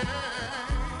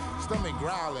 Stomach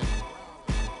growling.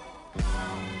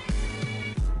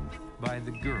 By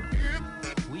the girl,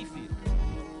 we feel.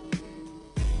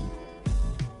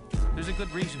 There's a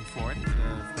good reason for it,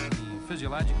 from the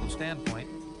physiological standpoint.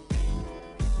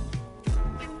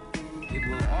 It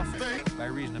will often, by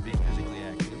reason of being physically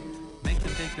active, make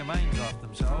them take their minds off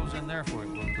themselves, and therefore it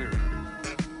will clear them.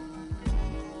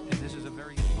 And this is a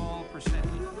very small percentage.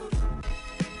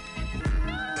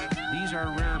 These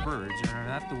are rare birds and are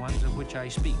not the ones of which I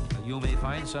speak. You may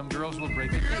find some girls will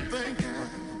break a date,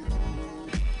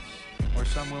 or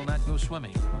some will not go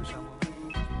swimming, or some will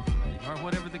not go swimming, or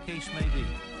whatever the case may be.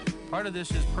 Part of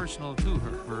this is personal to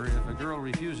her, for if a girl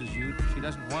refuses you, she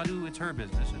doesn't want to, it's her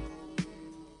business.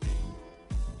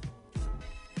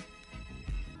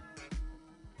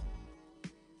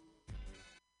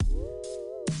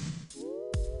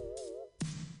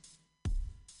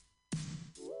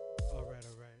 All right.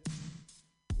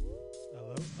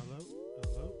 Hello.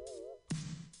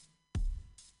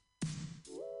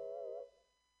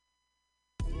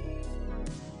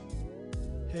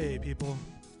 Hey, people.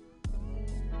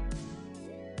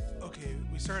 Okay,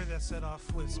 we started that set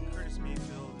off with some Curtis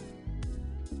Mayfield.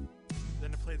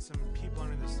 Then I played some People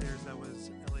Under the Stairs. That was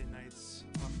LA Nights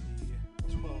off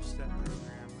the 12-step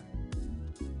program.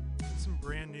 And some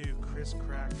brand new Chris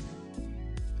Crack.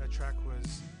 That track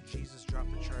was Jesus Drop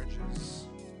the Charges.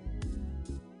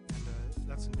 And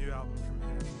that's a new album from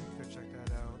him. Go check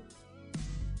that out.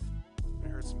 I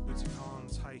heard some Bootsy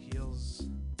Collins, High Heels,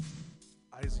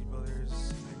 Isley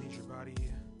Brothers, I Need Your Body,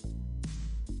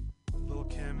 Lil'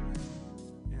 Kim,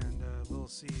 and Lil'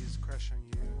 C's Crush on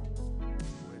You,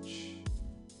 which,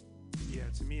 yeah,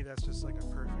 to me that's just like a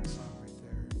perfect song right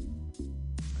there.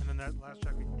 And then that last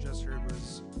track we just heard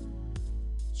was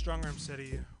Strong Arm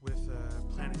City with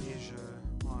Planet Asia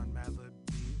on Madlib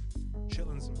beat,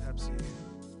 Chitlins and Pepsi.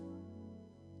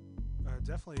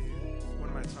 Definitely one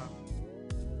of my top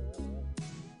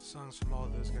songs from all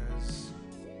of those guys.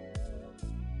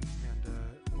 And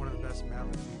one of the best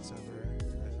Madlib beats ever,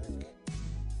 I think.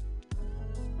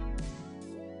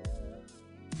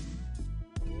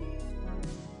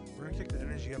 We're gonna kick the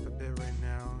energy up a bit right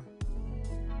now.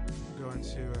 Go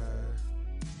into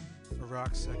a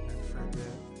rock segment for a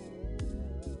bit.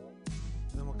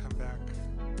 And then we'll come back.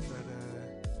 But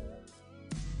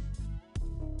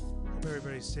hope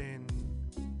everybody's staying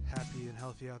happy and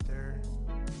healthy out there.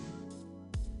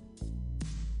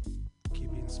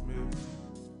 Keep being smooth.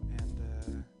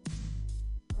 And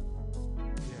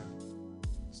yeah,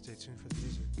 stay tuned for the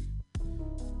music.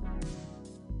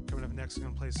 Coming up next, I'm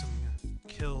gonna play some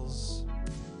Kills.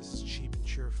 This is Cheap and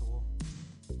Cheerful.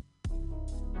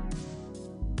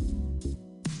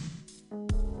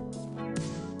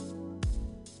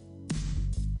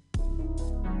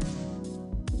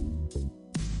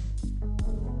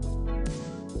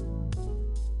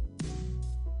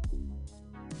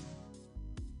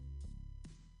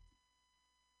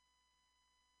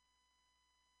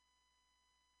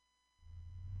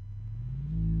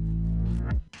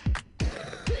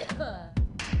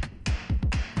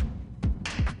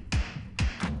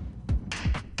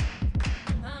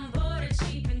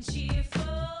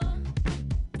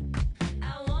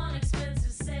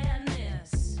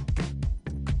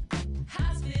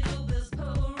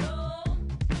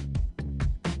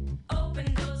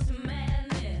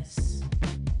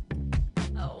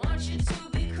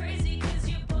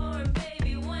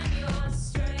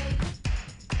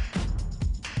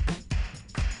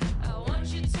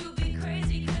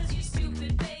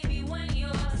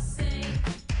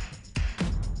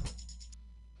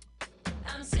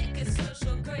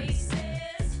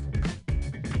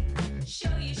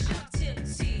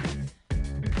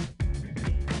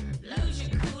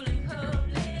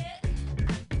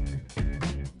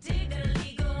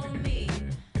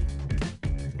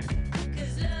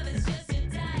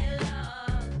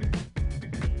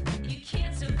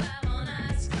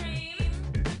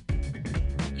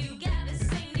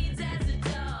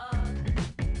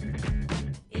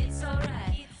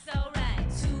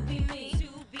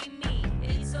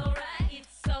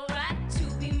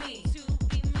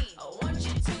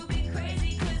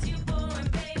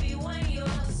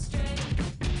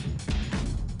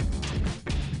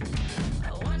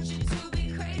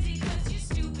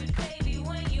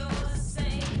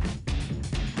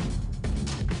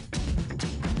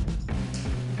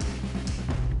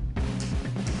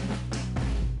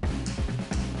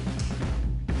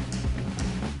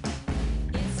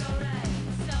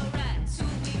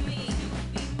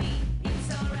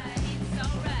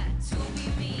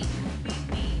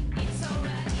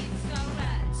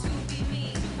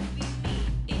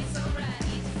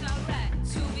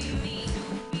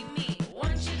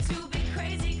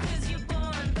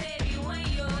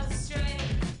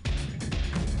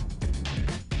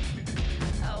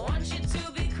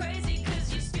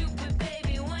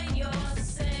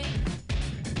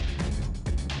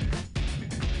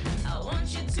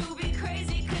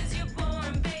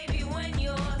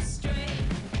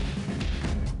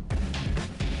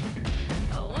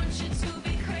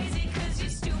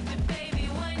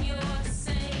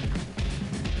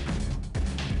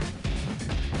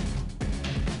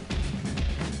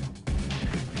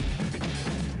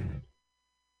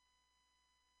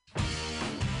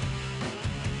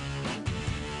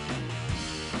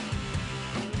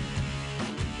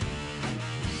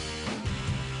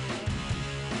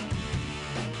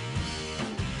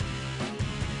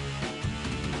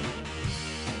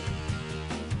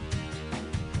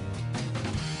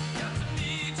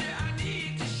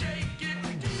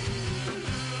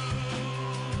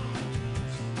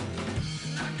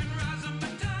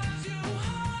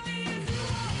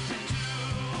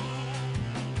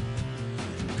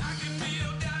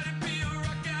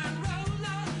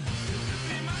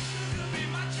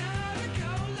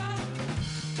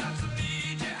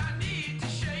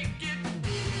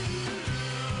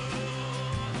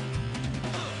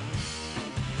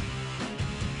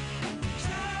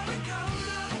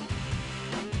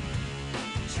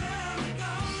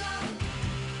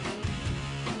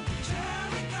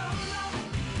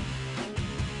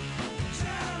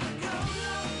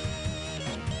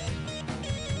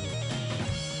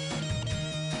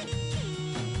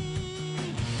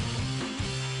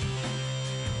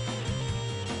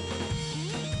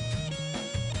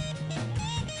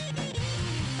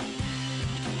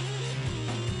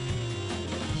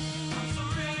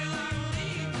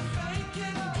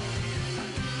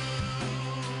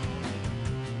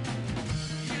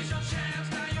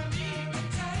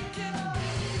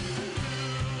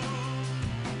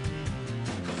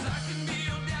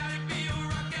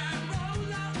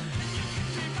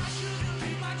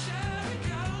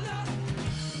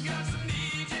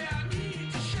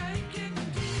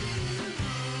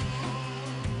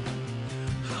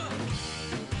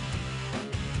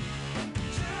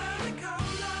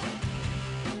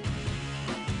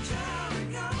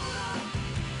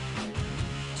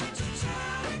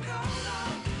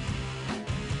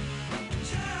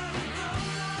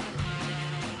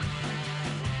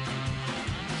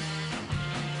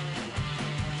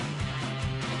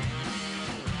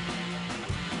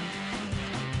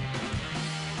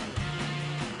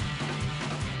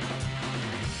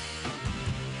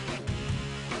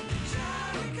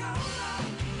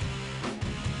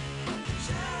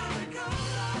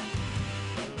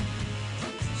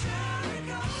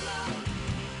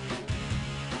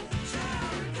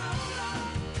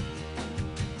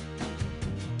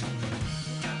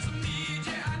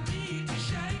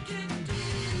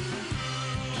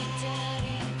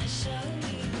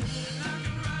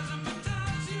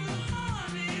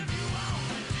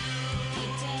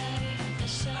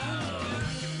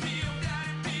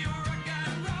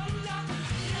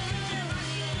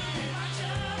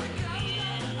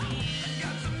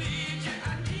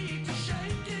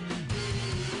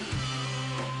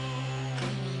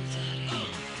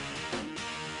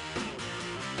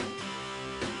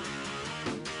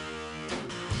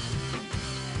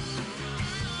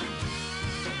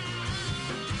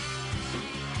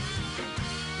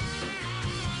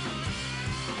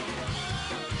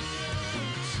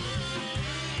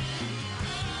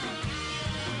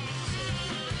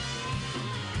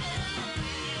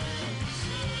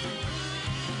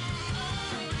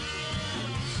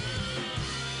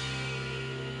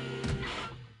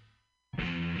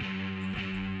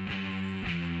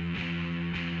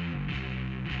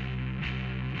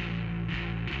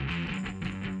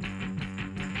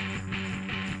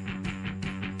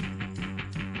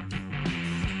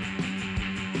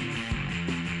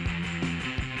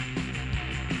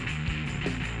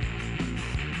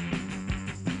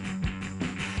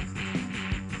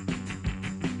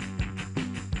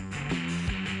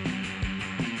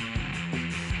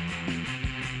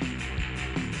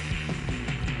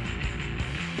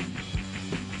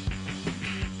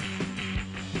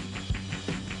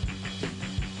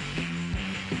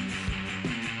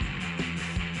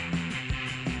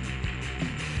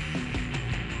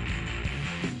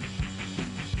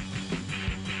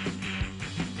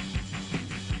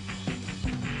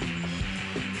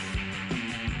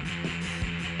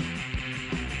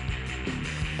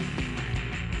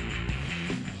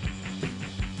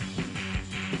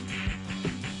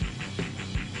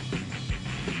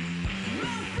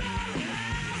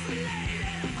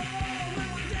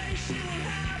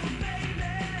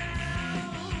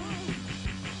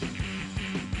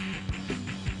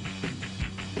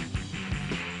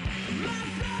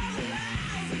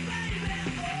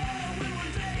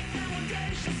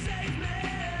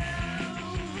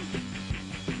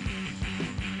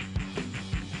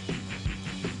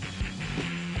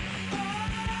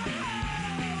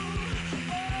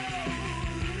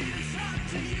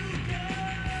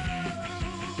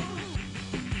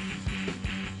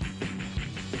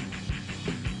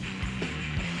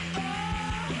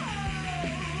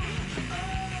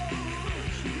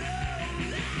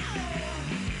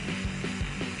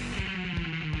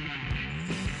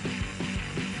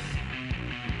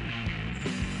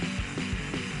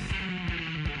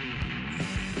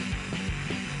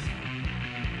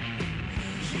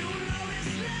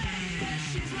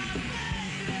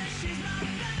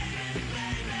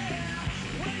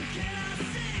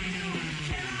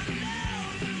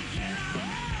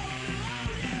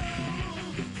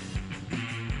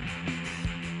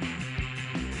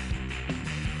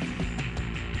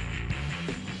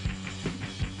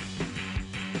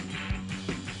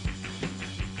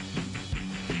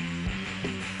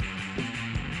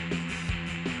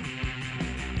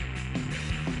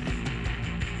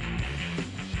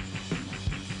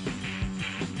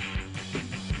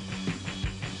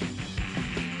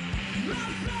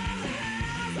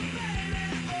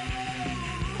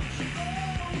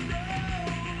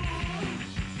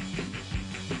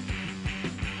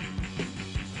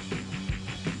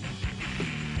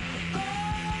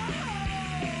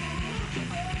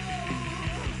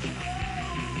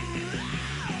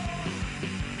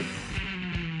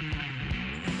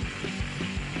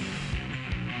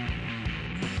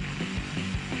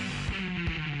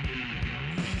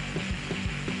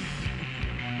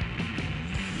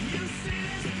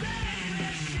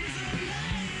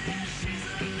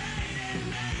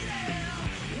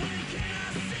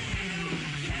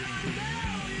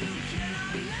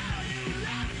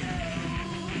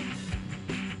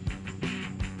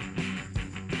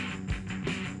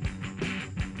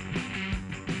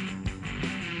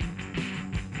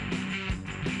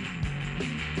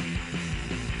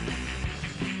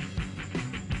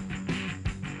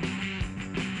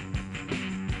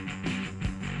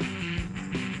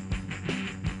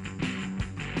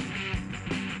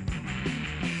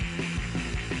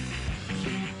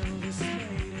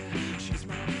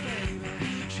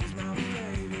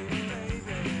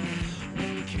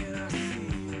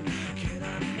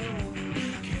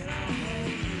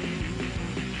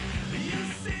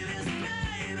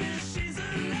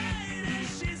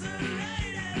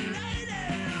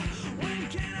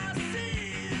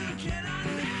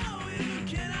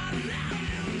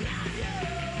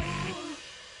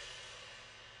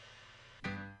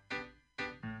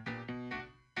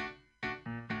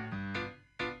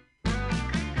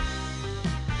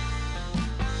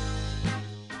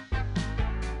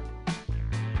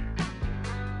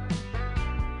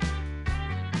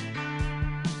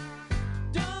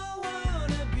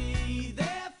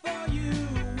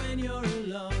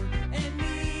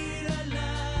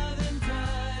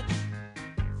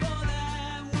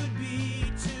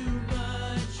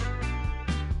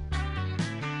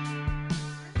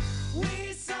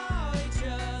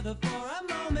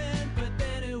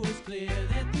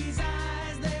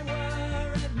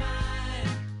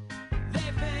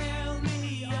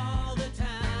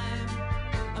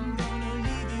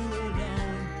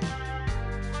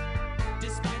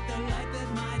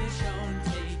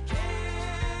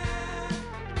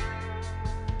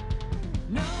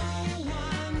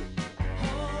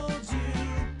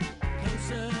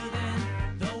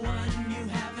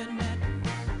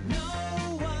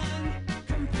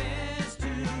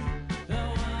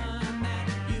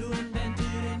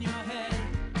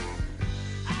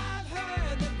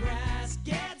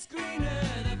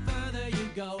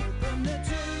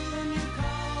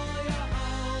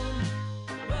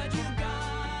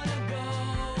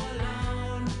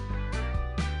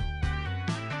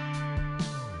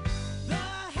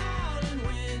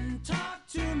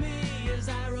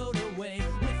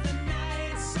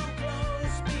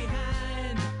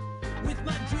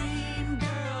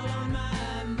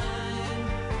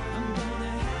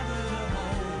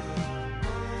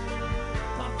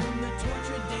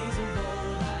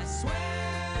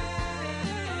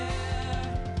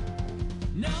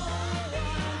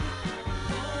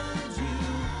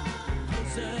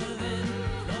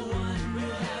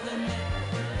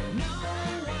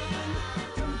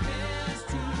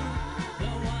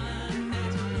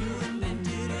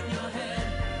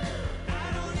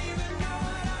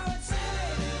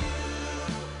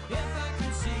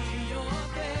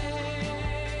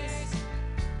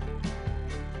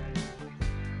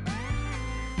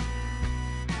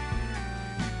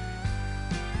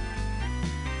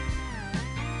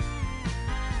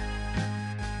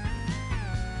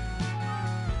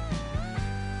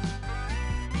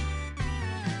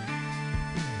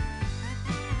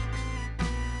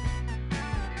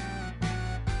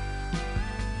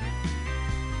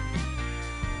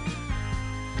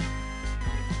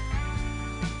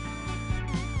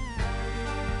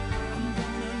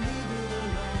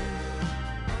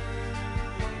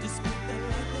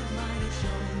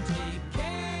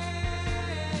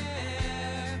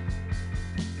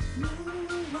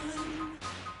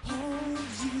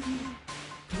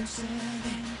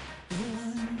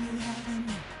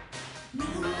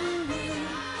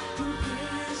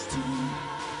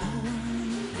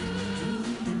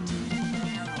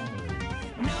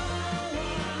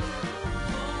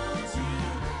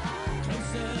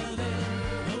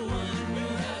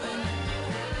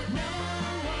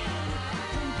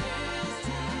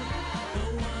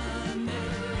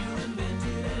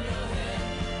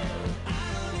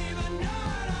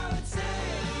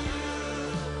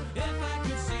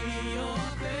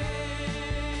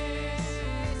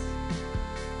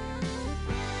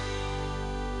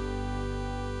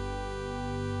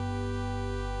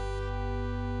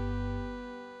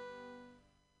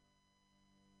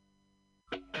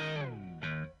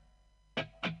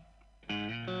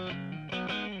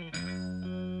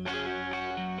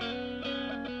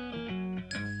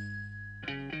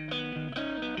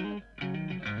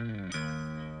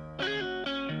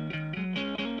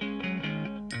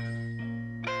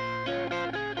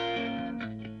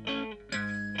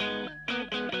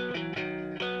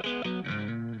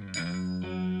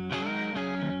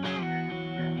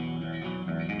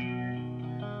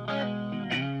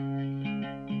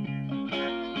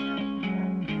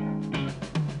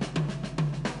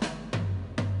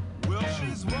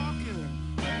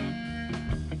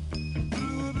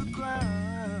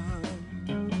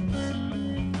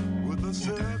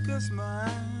 endless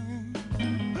mind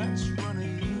that's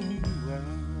running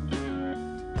wild.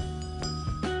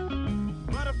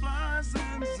 Butterflies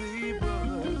and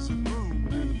zebras and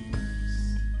moonbeams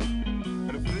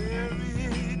and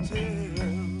fairy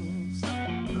tales.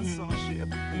 That's all she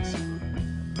ever thinks of.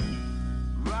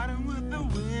 Riding with the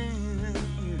wind.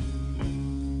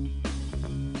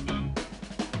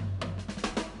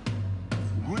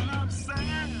 When I'm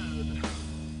sad,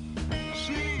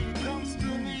 she comes to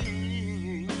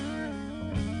me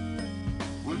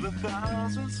with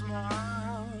 1,000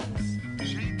 smiles.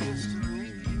 She gives to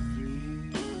me free.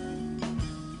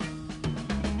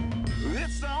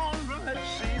 It's alright,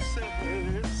 she said,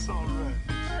 it's alright.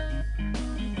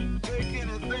 Take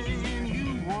anything you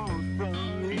want from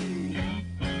me.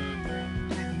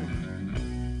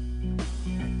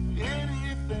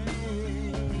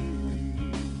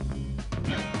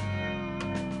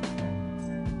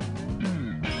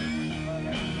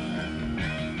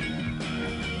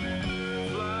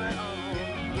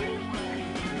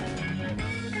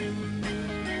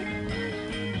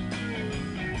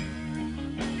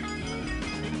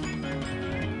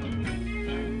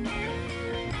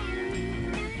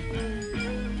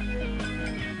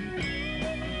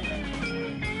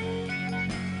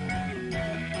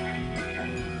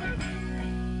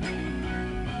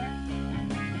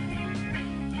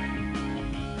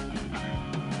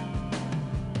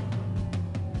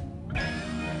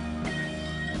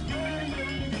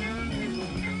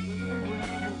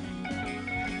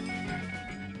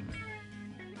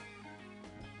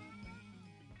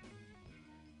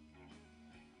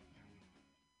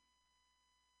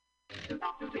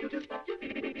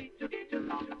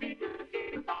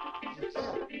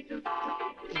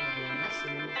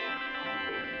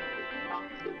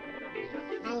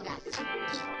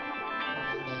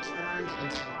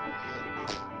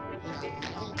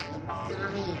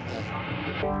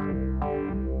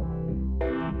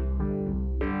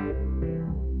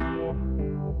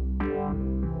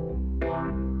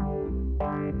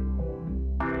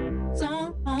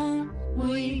 Songs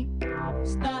we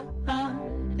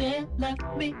started left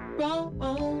me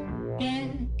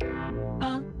broken.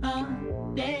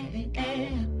 Yeah.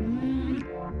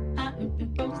 I've been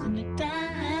frozen to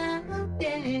time.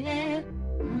 Yeah.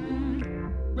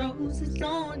 Roses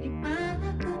on your mind.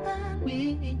 We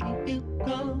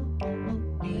go.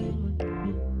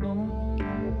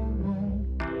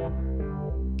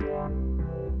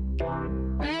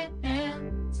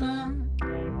 Ransom,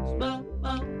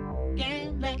 spoken,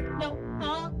 let no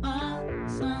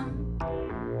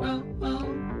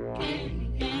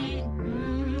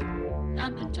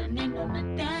I'm the turning on the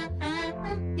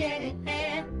dime,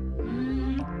 yeah.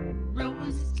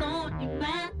 Roses on your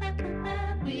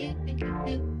mind, we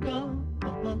go.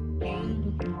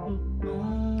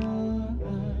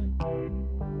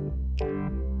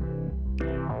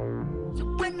 So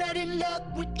we're not in love,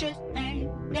 we just hang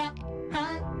out,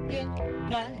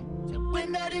 yeah. So we're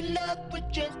not in love, we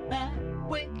just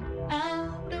way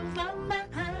out of our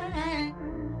mind,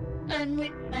 and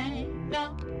we hang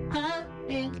out,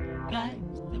 yeah.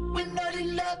 So we're not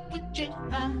in love, we just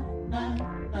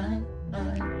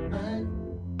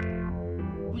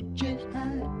we just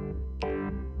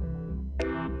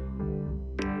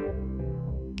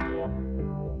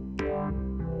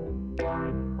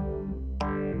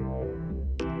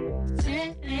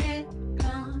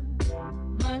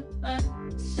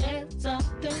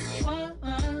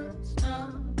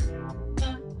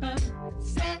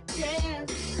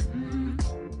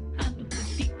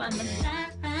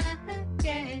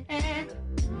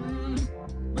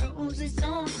Roses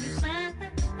on your mind,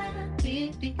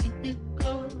 baby,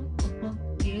 go.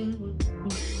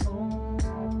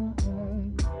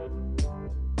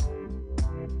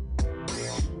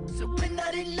 So we're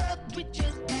not in love, we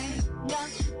just hang out,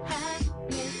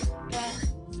 yeah.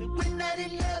 So we're not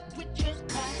in love, we just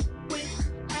way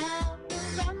out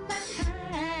of our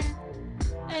mind,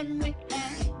 and we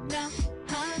hang out,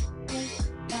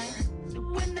 yeah. So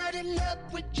we're not in love,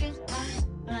 we just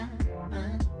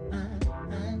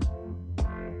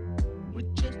we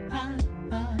just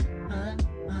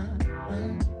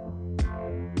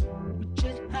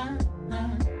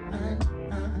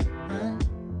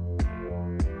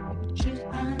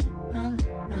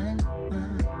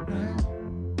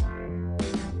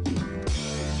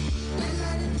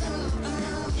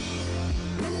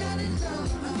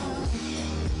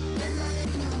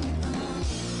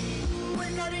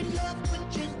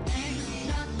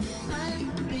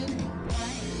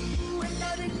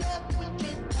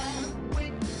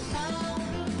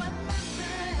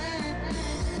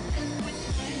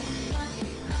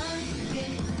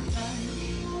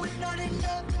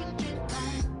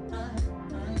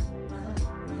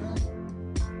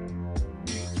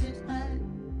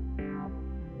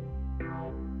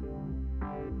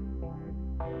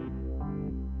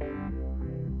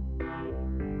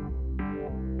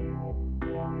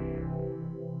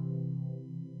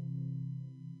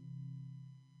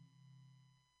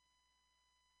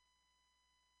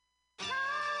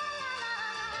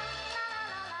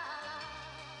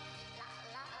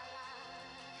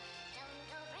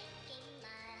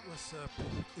What's up?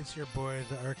 It's your boy,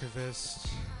 the Archivist.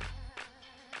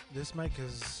 This mic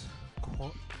is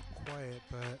quiet,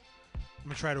 but I'm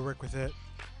gonna try to work with it.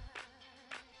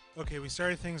 Okay, we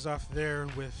started things off there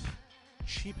with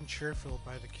Cheap and Cheerful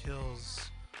by The Kills.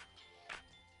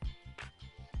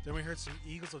 Then we heard some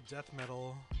Eagles of Death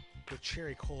Metal with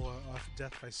Cherry Cola off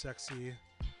Death by Sexy.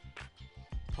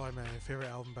 Probably my favorite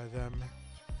album by them.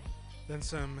 Then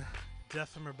some Death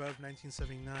from Above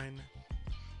 1979,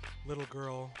 Little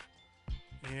Girl.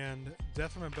 And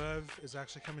Death from Above is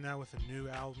actually coming out with a new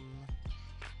album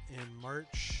in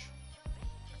March.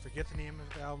 I forget the name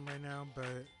of the album right now, but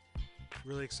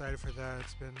really excited for that.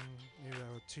 It's been maybe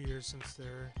about 2 years since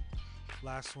their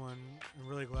last one. I'm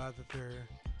really glad that they're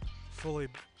fully,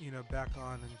 back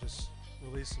on and just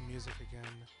releasing music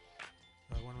again.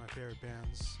 One of my favorite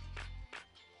bands.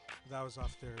 That was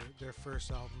off their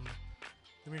first album.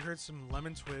 Then we heard some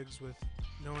Lemon Twigs with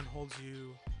No One Holds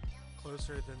You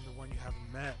Closer Than the One You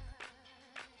Haven't Met,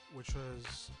 which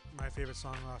was my favorite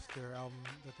song off their album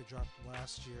that they dropped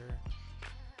last year.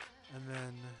 And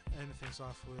then ending things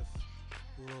off with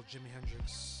a little Jimi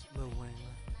Hendrix, Lil Wing.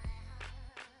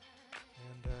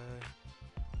 And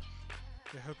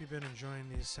I hope you've been enjoying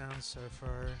these sounds so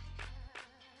far.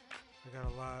 I got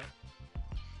a lot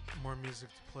more music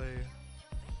to play.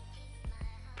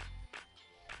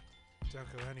 Don't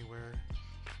go anywhere.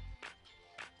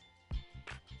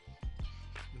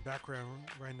 In the background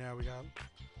right now we got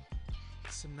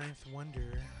some Ninth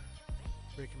Wonder,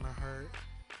 Breaking My Heart.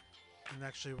 And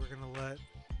actually we're gonna let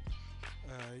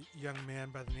a young man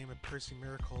by the name of Percy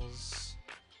Miracles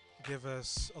give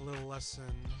us a little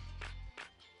lesson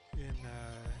in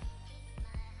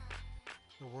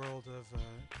the world of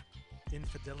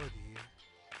infidelity.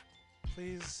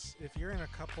 Please, if you're in a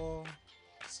couple,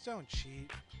 just don't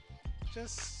cheat.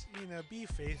 Just, be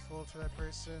faithful to that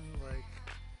person. Like,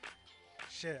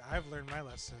 shit, I've learned my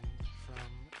lesson from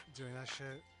doing that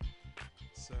shit.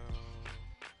 So,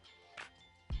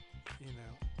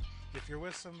 if you're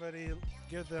with somebody,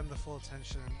 give them the full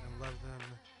attention and love them.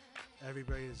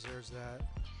 Everybody deserves that.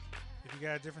 If you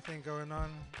got a different thing going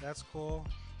on, that's cool,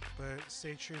 but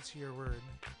stay true to your word.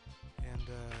 And,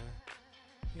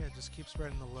 just keep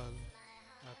spreading the love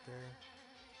out there.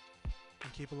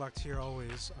 And keep it locked here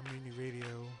always on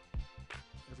MutinyRadio.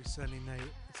 Every Sunday night,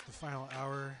 it's the final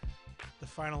hour, the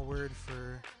final word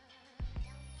for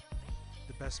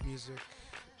the best music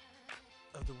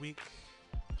of the week,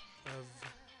 of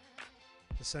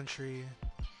the century,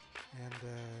 and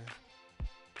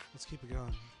let's keep it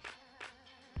going.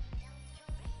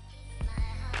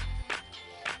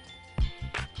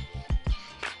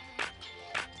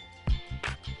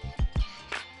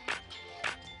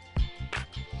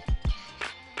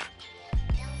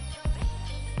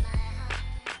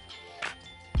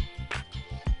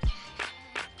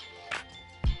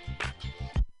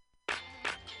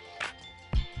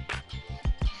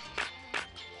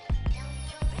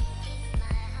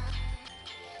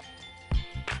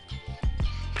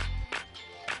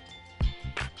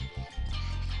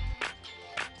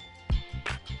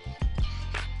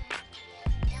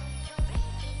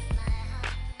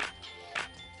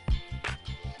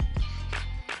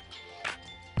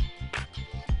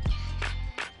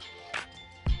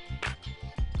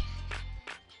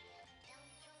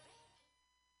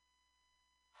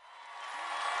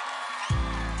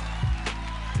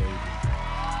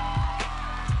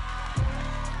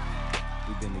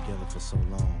 For so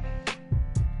long,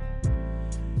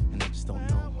 and I just don't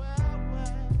know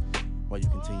why you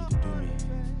continue to do me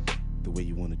the way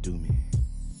you want to do me.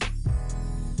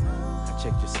 I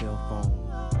checked your cell phone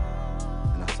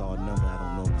and I saw a number I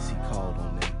don't normally see called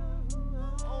on there.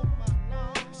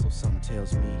 So something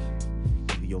tells me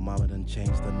either your mama done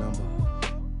changed the number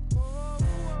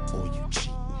or you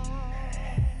cheating.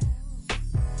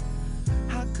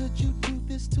 How could you do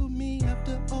this to me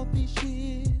after all these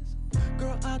years?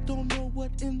 Girl, I don't know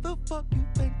what in the fuck you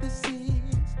think this is.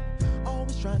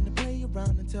 Always trying to play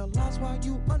around and tell lies while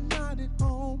you are not at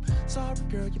home. Sorry,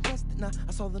 girl, you busted now.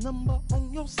 I saw the number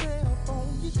on your cell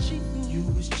phone. You cheating. You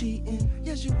was cheating.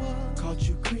 Yes, you was. Caught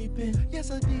you creeping.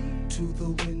 Yes, I did. To the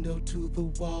window, to the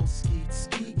wall,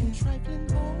 skeeting. Trifling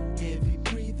home. Heavy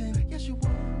breathing. Yes, you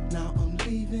was. Now I'm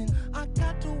leaving. I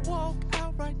got to walk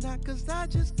out right now, cause I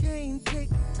just can't take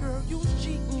it, girl. You was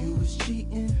cheating. You was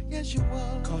cheating. Yes, you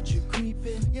was. Caught you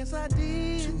creeping. Yes, I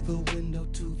did. To the window,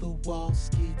 to the wall,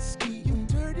 skeeting. You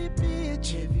dirty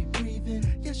bitch. Heavy breathing.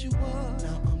 Yes, you was.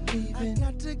 Now I'm leaving. I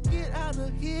got to get out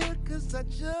of here, cause I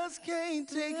just can't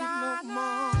take it no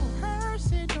more.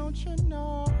 Percy, don't you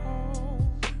know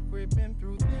we've been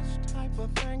through this type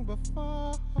of thing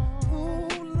before? Oh,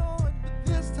 Lord, but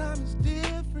this time it's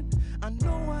different.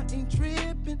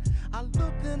 tripping. I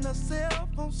looked in her cell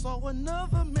phone, saw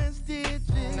another man's digits.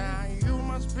 Now you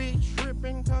must be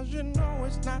tripping, cause you know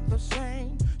it's not the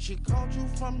same. She called you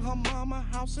from her mama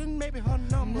house and maybe her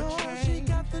number changed. She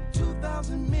got the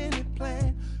 2,000-minute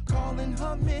plan, calling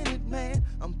her Minute Man.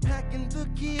 I'm packing the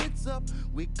kids up,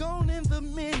 we gone in the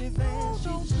minivan. She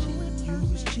cheated, you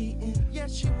was cheating.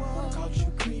 Yes, she was. Caught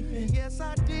you creeping. Yes,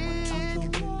 I did. Out the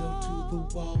window to the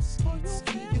wall,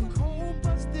 skeeting. Cold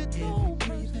busted, no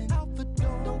breathing. Out the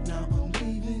door, now I'm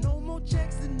leaving. No more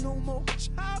checks and no more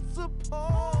child support.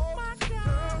 Oh my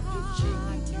God. Girl, you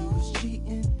cheating, you was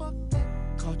cheating. Fuck that.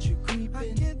 Caught you creeping.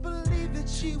 I can't believe that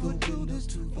she would do this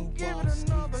to the wall. Give it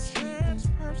another chance,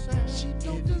 person. She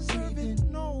don't deserve it.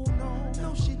 No,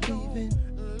 she don't.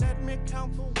 Let me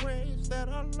count the ways that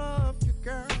I love you,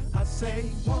 girl. I say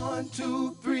 1,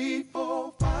 2, 3,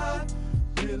 4, 5.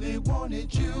 Really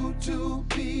wanted you to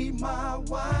be my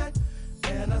wife.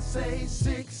 And I say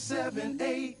 6, 7,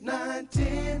 8, 9,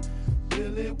 10.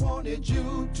 Really wanted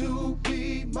you to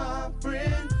be my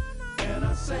friend. And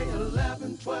I say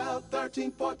 11, 12,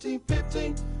 13, 14,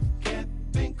 15. Can't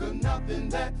think of nothing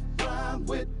that rhyme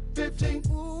with 15.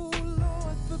 Ooh, Lord,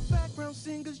 the background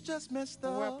singer's just messed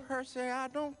up. Well, Percy, I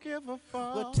don't give a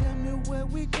fuck. Well, tell me where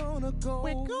we gonna go.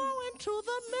 We're going to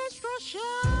the minstrel show.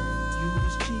 You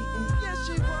was cheating. Yes,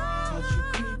 she was. Caught you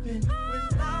creeping. We're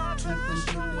live at the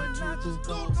show and I just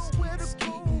don't know where to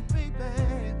go, baby.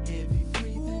 Heavy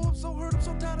breathing. Ooh, I'm so hurt, I'm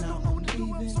so tired, I don't know what to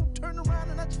do. I'm so turned around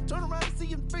and I just turn around and see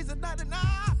your face at night and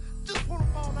I just wanna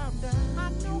fall out down. I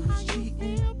know how you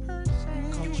feel,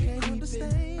 person. You can't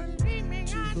understand. Believe me,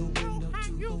 I know how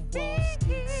you feel.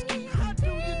 How do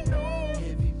you know?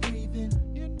 Heavy breathing.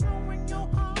 You know in your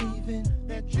heart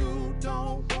that you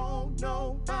don't want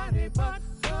nobody but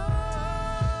love.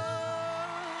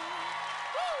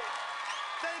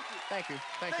 Thank you.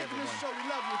 Thank you, everyone. Mr. Show. We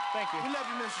love you. Thank you. We love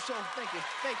you, Mr. Show. Thank you.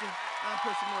 I'm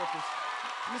Percy Miracles.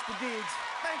 Mr. Diggs.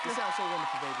 Thank you. You sound so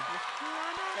wonderful, baby.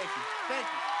 Thank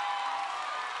you.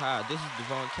 Hi, this is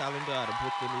Devon Callender out of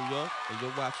Brooklyn, New York, and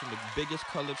you're watching the biggest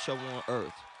colored show on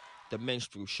earth, The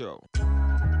Minstrel Show.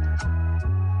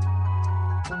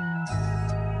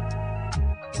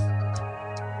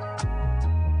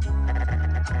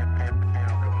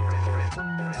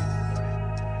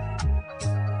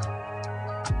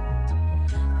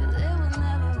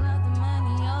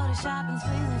 Shopping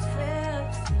sprees and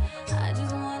trips. I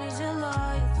just wanted your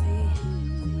loyalty.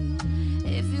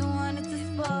 If you wanted to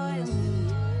spoil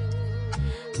me,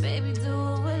 baby, do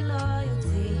it with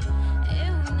loyalty. It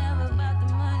was never about the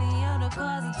money or the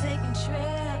cars or taking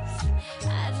trips. I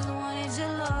just wanted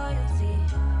your loyalty.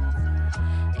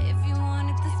 If you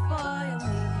wanted to spoil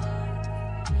me,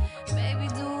 baby,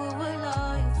 do it with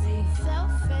loyalty.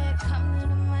 Self-fed, come to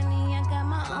the money, I got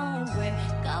my own bread.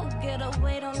 Go get a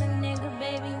weight on the nigga,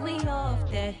 baby, we off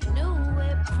that. New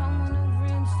whip, chrome on the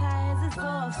rims, tires, it's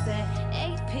offset.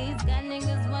 AP's got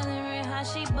niggas wondering how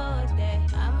she bought that.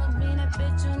 I'ma be that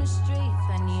bitch on the streets,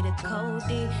 I need a cold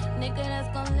D. Nigga that's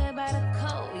gon' live by the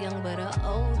code, young but a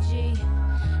OG.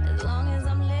 As long as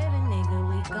I'm living, nigga,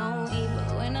 we gon' eat.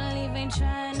 But when I leave, ain't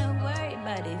trying to worry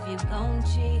about if you gon'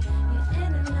 cheat. You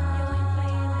in the know, you ain't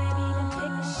playing, baby, then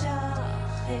pick a shot.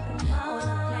 Pick 'em all on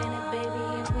the planet, baby,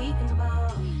 and we can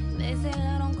ball. They say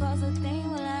I don't cost a thing,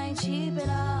 well I ain't cheap at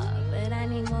all. But I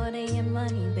need more than your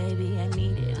money, baby, I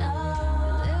need it all.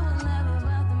 But it was never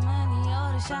about the money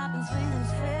or the shopping, sprees and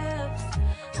trips.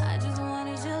 I just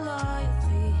wanted your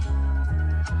loyalty.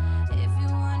 If you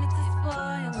wanted to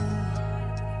spoil me,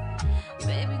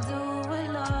 baby, do it with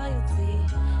loyalty.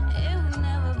 It was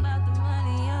never about the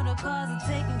money or the cars or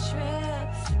taking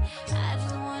trips. I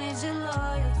just wanted your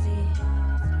loyalty.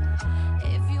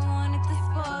 If you wanted to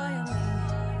spoil me,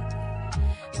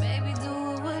 baby, do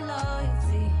it with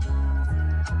loyalty.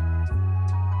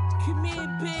 Come here,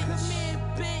 bitch.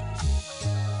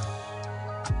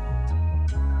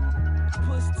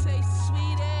 Puss taste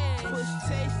sweet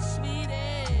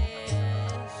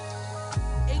ass.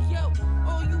 Hey yo,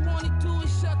 all you wanna do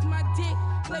is suck my dick.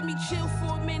 Let me chill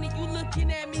for a minute. You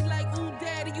looking at me like, ooh,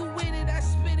 daddy, you with it. I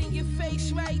spit in your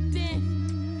face right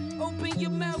then. Open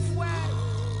your mouth wide.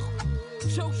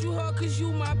 Choke you hard cause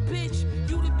you my bitch.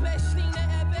 You the best thing that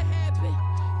ever happened.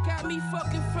 Got me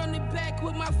fucking from the back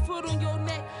with my foot on your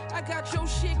neck. I got your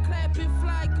shit clapping,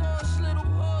 fly girls, little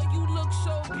whore. You look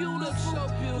so beautiful.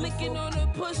 Licking on the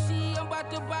pussy, I'm about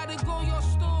to buy to go your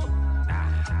store.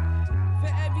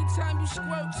 For every time you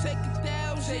squirt, take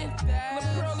 1,000. La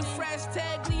Pearl and Frass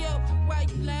Taglio, why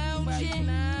you lounging?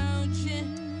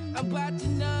 I'm about to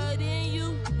nut in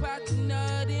you,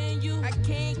 I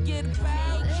can't get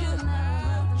about you.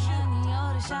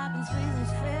 Shopping, sprees and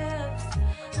trips.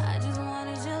 I just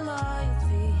wanted your love.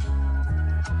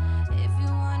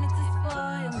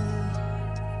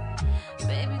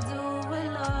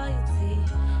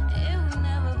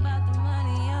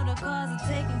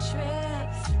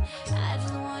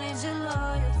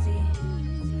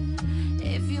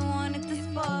 you wanted to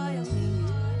spoil me,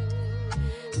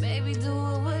 baby, do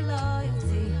it with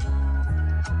loyalty.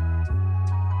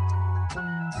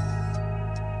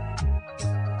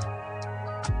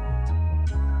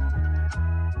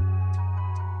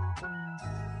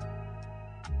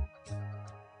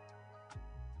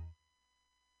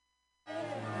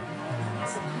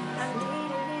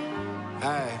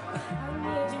 Hey,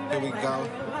 here we go.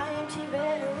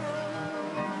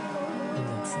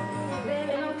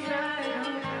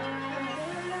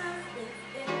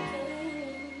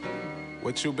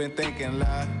 What you been thinking,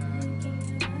 love?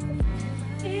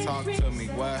 Talk to me,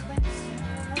 what?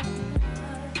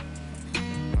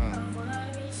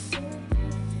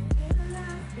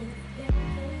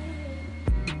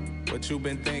 What you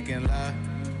been thinking, love?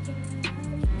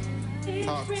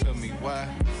 Talk to me, what?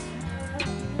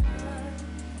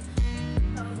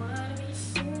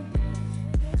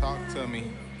 Talk to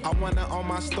me. I wanna on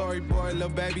my storyboard, little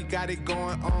baby got it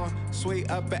going on. Sweet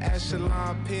upper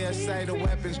echelon, PSA, the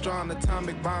weapons drawn,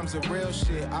 atomic bombs are real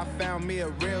shit. I found me a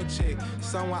real chick,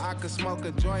 someone I could smoke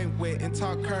a joint with and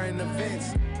talk current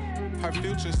events. Her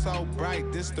future so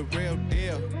bright, this the real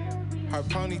deal. Her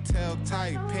ponytail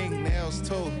tight, pink nails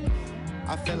too.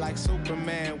 I feel like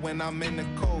Superman when I'm in the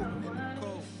cold.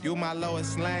 You my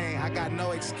Lois Lane, I got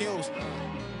no excuse.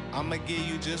 I'ma give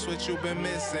you just what you been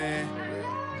missing.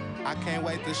 I can't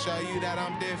wait to show you that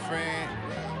I'm different.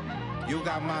 You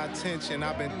got my attention,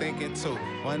 I've been thinking too.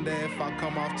 Wonder if I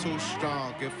come off too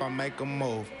strong, if I make a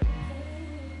move.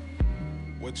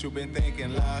 What you been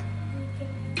thinking, love?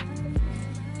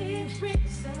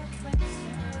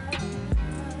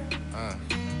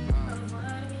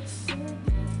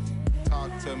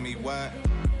 Talk to me, what?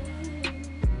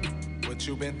 What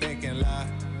you been thinking, love?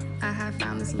 I have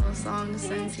found this little song to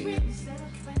send to you.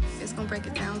 It's gonna break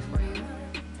it down for you.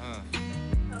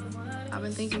 I've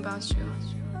been thinking about you.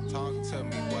 Talk to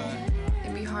me, what?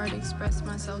 It'd be hard to express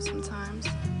myself sometimes.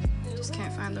 Just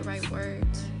can't find the right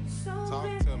words. Talk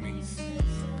to me.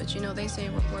 But you know they say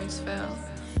where words fail,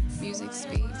 music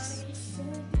speaks.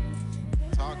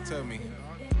 Talk to me.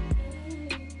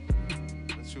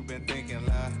 What you been thinking,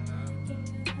 love?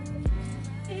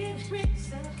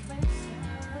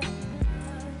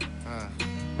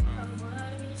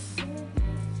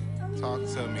 Talk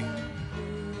to me.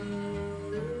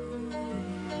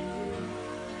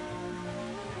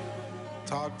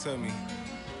 Talk to me.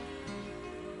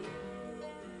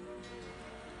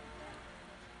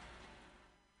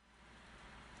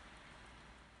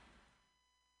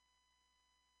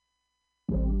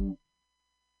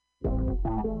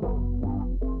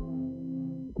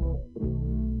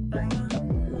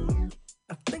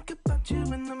 I think about you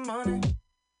in the morning.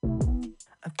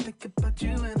 I think about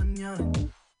you when I'm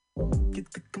yawning.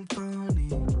 Get the company,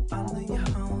 all of your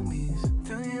homies.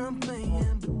 Tell you I'm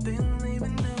playing, but they don't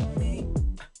even know me.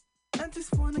 I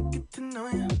just wanna get to know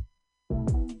you.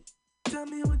 Tell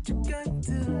me what you got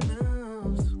to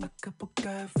lose. A couple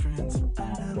guy friends, a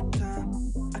lot of time.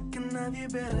 I can love you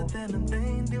better than them, they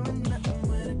ain't doing nothing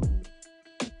with it.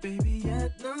 Baby, I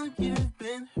know you've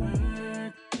been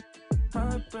hurt,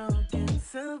 heartbroken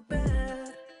so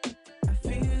bad. I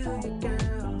feel you,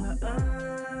 girl, I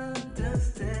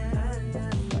understand,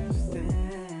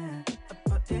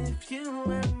 But if you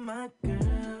were my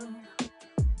girl,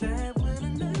 that would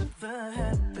never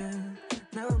happen.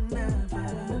 No,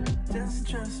 never. Just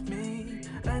trust me,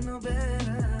 I know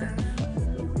better.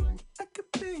 I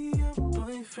could be your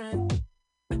boyfriend,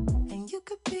 and you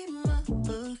could be my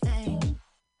boo thing.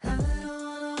 I don't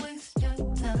wanna waste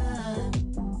your time.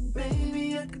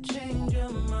 Maybe I could change your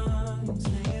mind.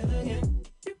 Say it again.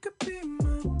 You could be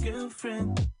my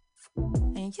girlfriend,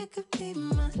 and you could be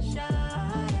my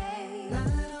shawty. I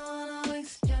don't wanna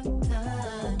waste your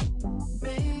time.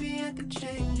 Maybe I could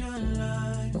change your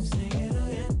life. Say it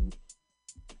again.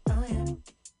 Oh yeah.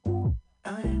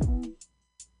 Oh yeah.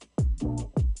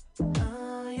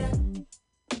 Oh yeah.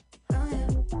 Oh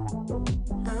yeah.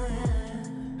 Oh yeah.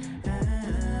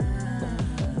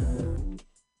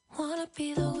 Wanna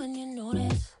be the one you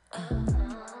notice,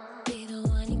 be the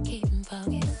one you keep in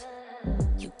focus.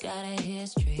 You got a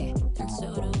history, and so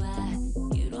do I.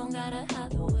 You don't gotta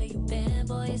hide the way you've been,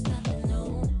 boy, it's nothing new.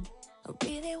 I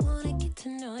really wanna get to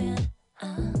know ya,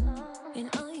 and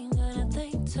I ain't got a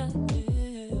thing to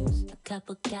lose. A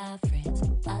couple guy friends,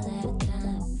 all at a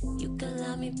time. You can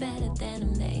love me better than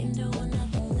them, they ain't doing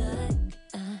nothing good.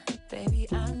 Baby,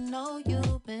 I know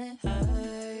you've been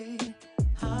hurt,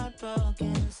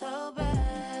 heartbroken so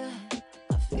bad.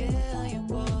 I feel you,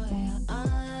 boy,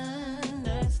 I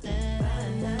understand.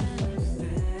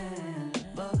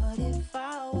 But if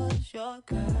I was your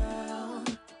girl,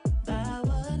 that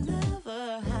would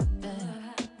never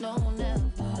happen.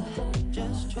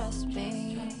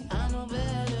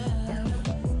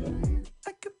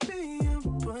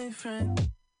 boyfriend,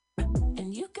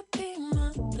 and you could be my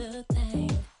little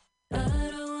thing. I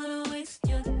don't wanna waste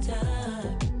your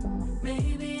time.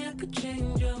 Maybe I could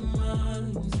change your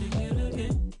mind. Sing it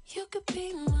again. You could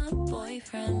be my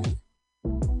boyfriend,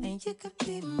 and you could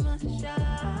be my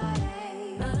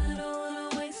shawty. I don't wanna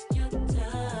waste your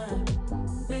time.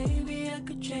 Maybe I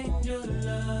could change your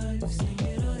life. Sing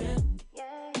it again.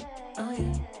 Oh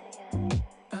yeah.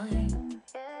 Oh yeah.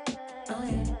 Oh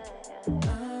yeah.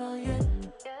 Oh yeah.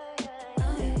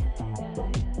 Oh yeah.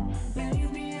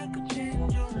 Maybe I could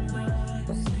change your life.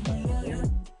 Sing it again.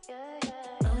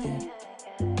 Oh yeah.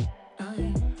 Oh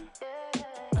yeah.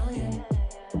 Oh yeah.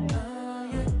 Oh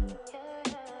yeah.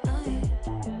 Oh yeah.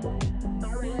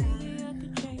 Maybe I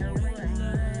could change your life.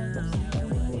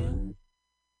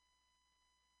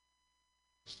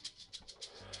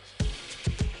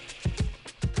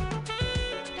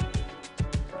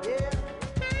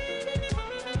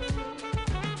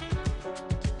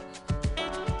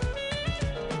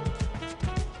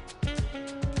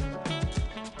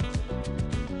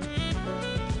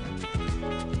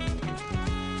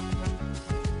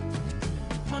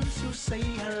 Once you say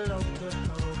hello to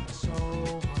her, it's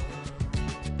over.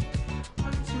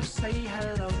 Once you say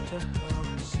hello to her,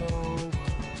 it's over.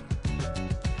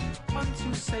 Once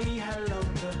you say hello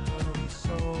to her, it's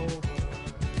over.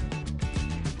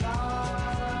 La,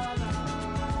 la,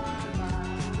 la.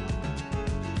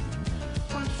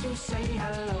 Once you say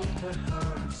hello to her,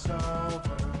 it's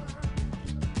over.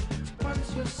 Once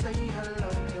you say hello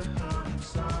to her,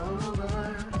 it's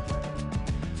over.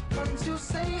 Once you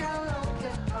say hello to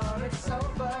her, it's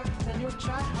over. Then you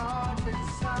try hard to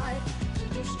decide.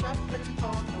 Should you strap it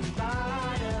for the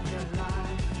ride of your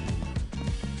life?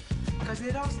 Cause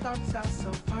it all starts out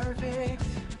so perfect,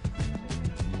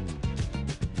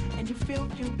 and you feel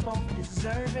you both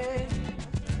deserve it.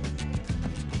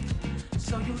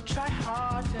 So you try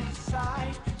hard to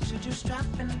decide. Should you strap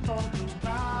in for the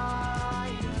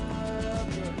ride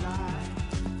of your life?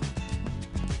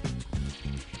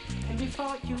 And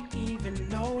before you even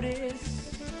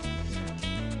notice,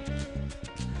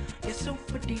 you're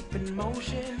super deep in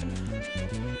motion.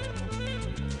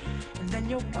 And then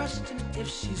you'll question if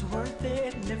she's worth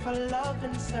it, and if her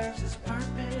loving serves its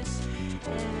purpose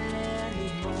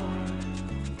anymore.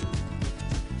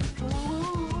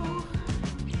 Ooh,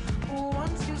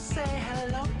 once you say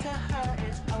hello to her,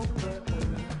 it's over.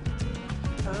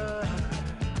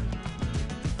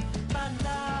 But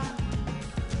now,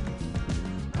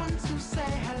 once you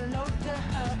say hello to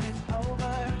her, it's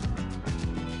over.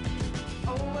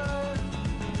 Over.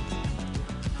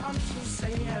 Once you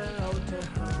say hello to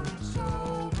her, it's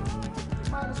over.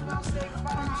 Might as well say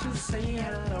goodbye. Once you say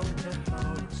hello to her,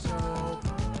 it's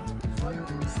over.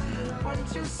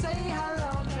 Once you say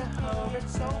hello to her,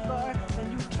 it's over. Then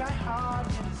you try hard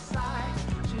to decide.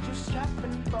 Should you strap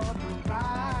in for the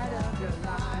ride of your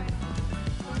life?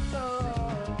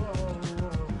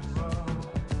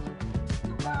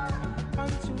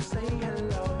 Once you say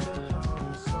hello to her,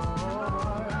 it's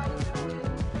over.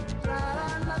 La la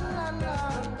la la la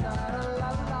la la la la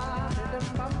la la.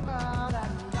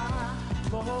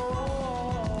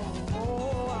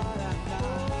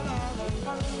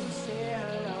 Once you say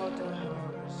hello to her,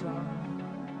 it's over.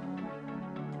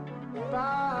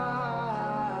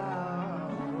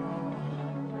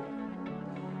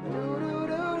 Do do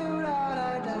do do da da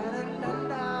da da da.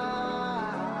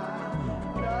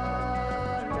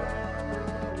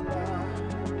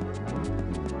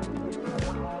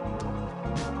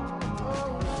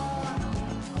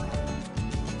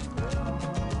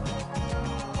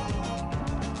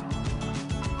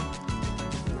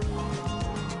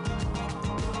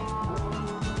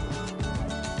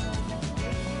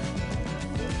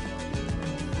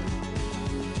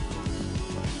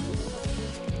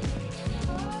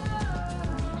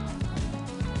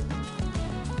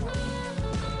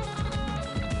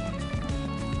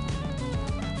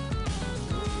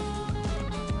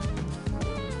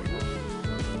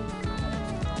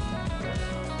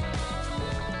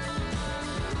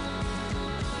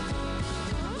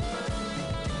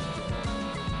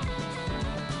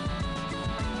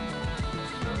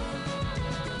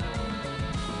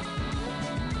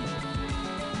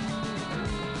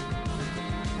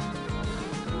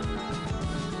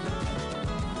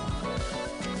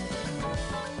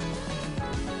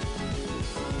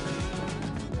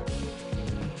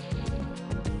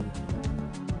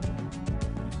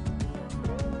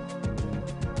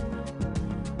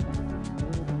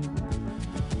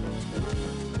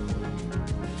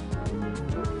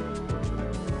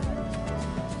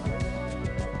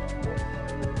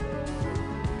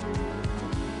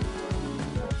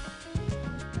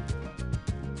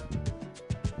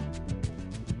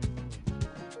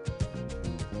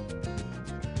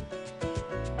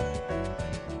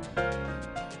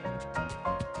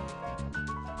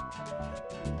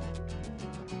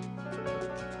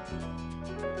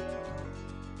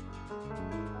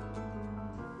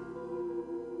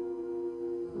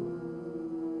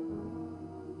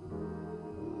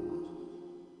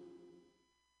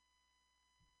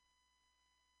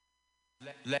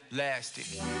 lasted.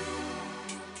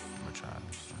 I'ma try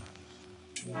this.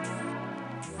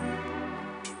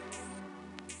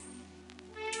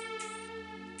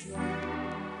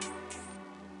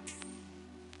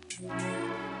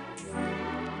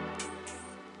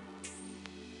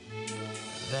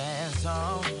 There's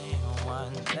only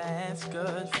one that's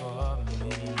good for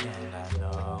me, and I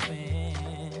know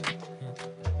it.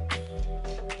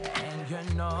 And you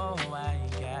know I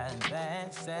got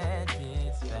that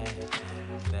satisfaction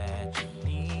that you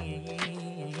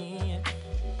need.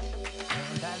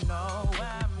 And I know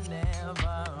I'm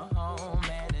never home,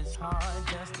 and it's hard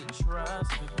just to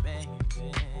trust me,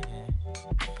 baby.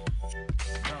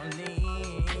 Don't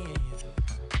leave.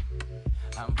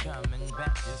 I'm coming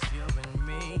back, just you and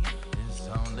me. It's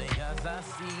only 'cause I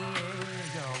see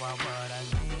you are what I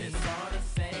need. It's all the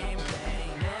same thing.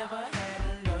 Never had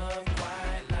a love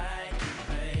quite like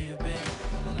you, baby.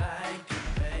 Like you,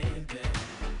 baby.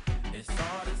 It's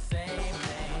all the same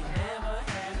thing. Never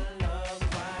had a love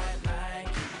quite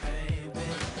like you, baby.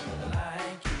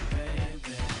 Like you,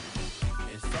 baby.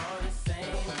 It's all the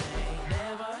same thing.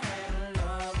 Never had a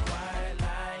love quite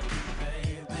like you,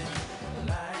 baby.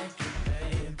 Like you,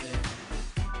 baby.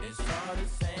 It's all the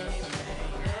same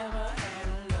thing. Never had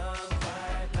a love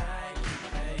quite like you,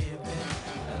 baby.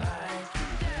 Like you,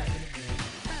 baby.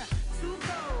 Too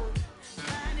cold,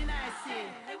 fine and icy.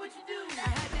 Hey, what you do? I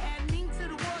had to add mink to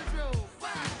the wardrobe.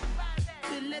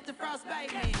 Couldn't let the frost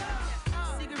bite me.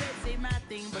 Cigarettes ain't my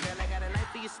thing, but girl, I got a light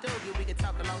for your stogie. We can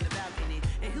talk along the balcony.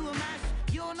 And who am I?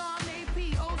 You don't know I'm AP.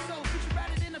 Oh, so put you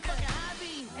brighter than a fucking high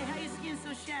beam. And how your skin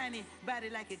so shiny, body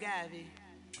like a agave.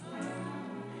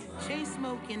 Chain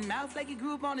smoking, mouth like you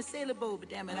grew up on a sailor boat, but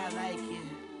damn it, I like it.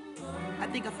 I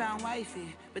think I found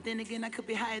wifey, but then again, I could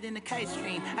be higher than the kite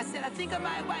stream. I said, I think I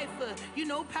might wife her. You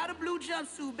know, powder blue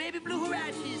jumpsuit, baby blue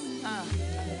huaraches.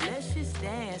 Let's just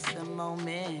dance a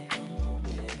moment.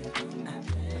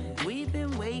 We've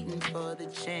been waiting for the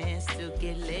chance to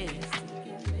get lit.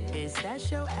 Is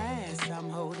that your ass I'm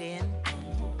holding?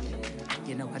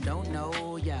 You know, I don't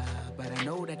know ya, but I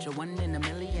know that you're one in a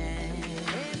million.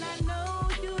 And I know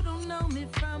you don't know me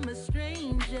from a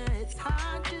stranger. It's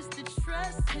hard just to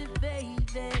trust me,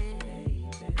 baby.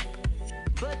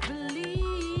 But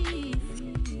believe,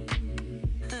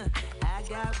 I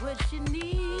got what you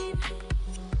need.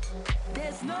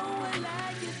 There's no one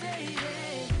like you, baby.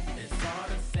 It's all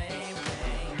the same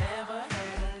thing. Never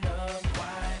had a love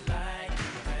quite like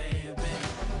you, baby.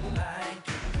 Like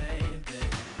you, baby.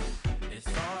 It's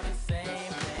all the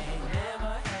same thing.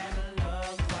 Never had a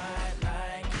love quite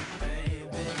like you,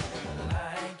 baby.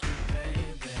 Like you,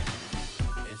 baby.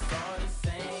 It's all the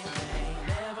same thing.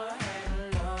 Never had a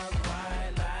love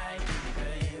quite like you,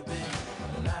 baby.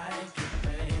 Like you,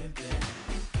 baby.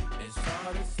 It's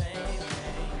all the same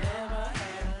thing. Never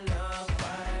had a love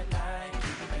quite like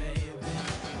you, baby.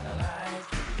 Like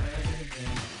you, baby.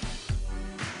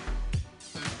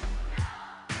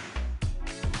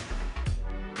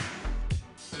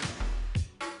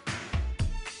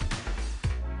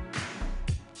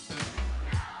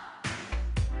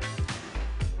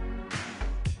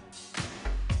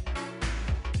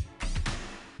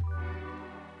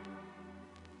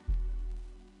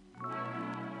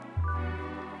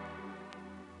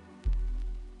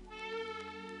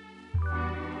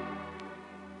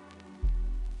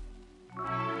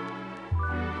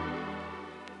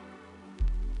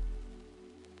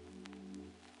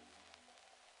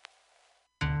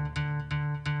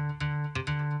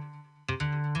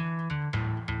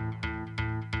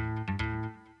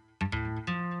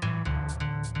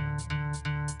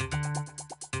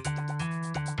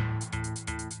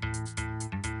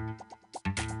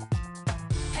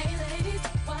 Hey ladies,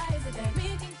 why is it that we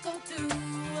can go through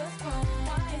what's wrong?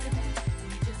 Why is it that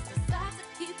we just decide to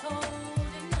keep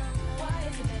holding on? Why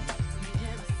is it that we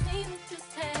never seem to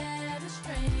just have the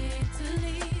strength to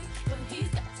leave? But he's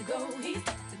got to go, he's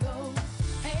got to go.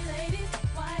 Hey ladies,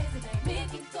 why is it that we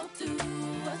can go through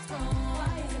what's wrong?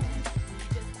 Why is it that we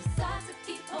just decide to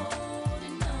keep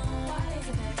holding on? Why is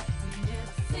it that we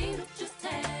never seem to just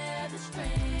have the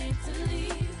strength to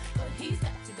leave? But he's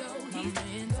got to go, he's got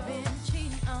to go. Been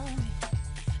cheating on me,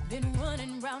 been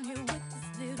running around here with this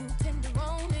little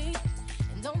tenderoni,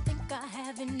 and don't think I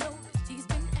haven't noticed he's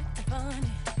been acting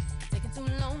funny, taking too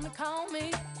long to call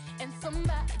me, and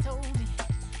somebody told me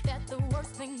that the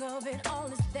worst thing of it all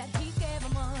is that he gave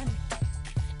her money.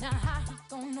 Now how he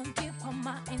gonna give her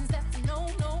my ends? That's a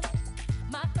no-no.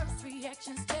 My first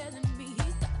reaction's telling me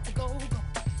he's got to go,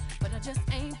 but I just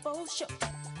ain't for sure.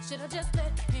 Should I just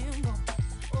let him go?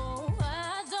 Oh,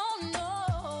 I don't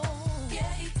know.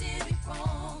 Yeah, he did me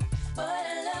wrong, but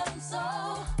I love him so.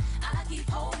 I keep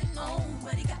holding on.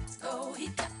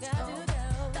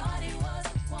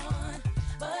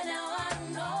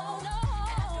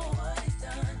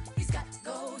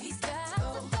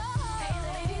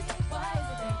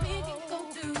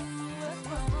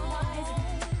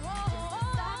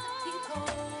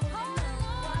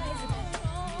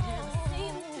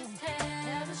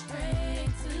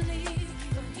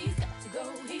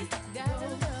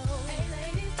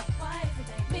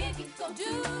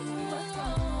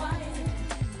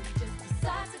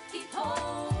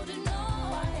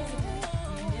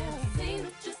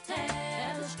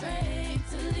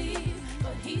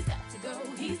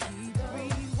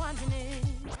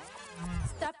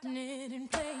 taking it and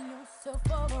playing yourself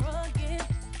over again.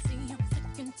 See, I'm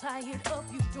sick and tired of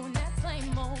you doing that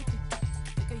same old thing.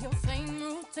 Sick of your same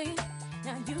routine.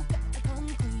 Now you've got to come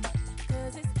clean,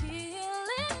 'cause it's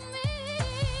killing me.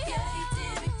 Yeah, he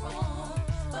did me wrong,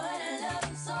 but I love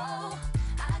him so.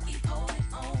 I keep holding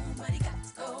on, but he got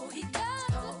to go. He got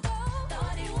to go.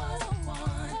 Thought he was the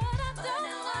one, but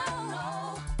now I don't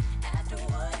know. After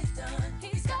what he's done,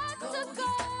 he's got to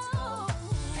go.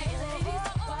 Hey ladies,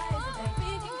 why is it that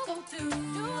we can go to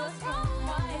do us wrong?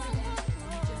 Why is it that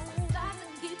we just decide to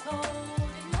keep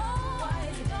holding on? Why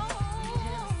is it that we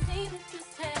never seem to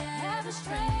just have the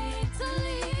strength to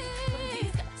leave? When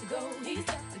he's got to go, he's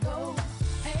got to go.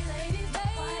 Hey ladies, why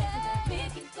is it that we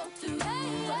can go to do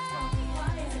us wrong?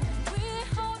 Why is it that we're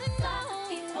holding on,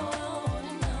 keep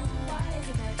holding on? Why is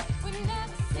it that we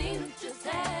never seem to just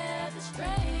have the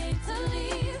strength to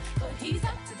leave? But he's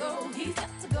got to go, he's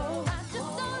got to go. I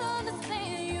just don't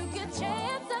understand. You get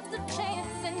chance after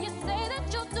chance, and you say that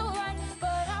you'll do right,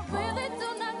 but I really do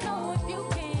not know if you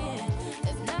can.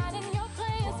 It's not in your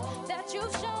plans that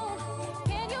you've shown.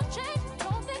 Can you change?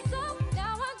 Don't think so.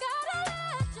 Now I gotta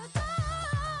let you go.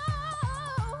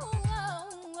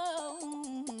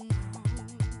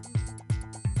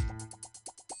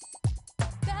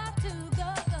 Got to go,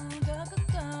 go, go, go,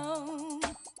 go.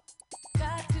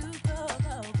 Got to go,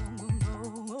 go, go,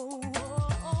 go, go.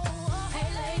 Hey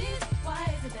ladies, why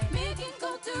is it that we can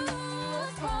go do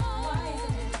us wrong? Why is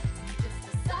it that we just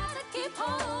decide to keep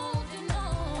holding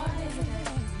on? Why is it that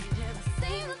we never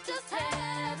seem to just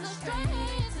have the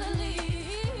strength to leave?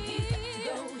 He's got to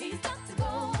go, he's got to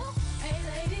go. Hey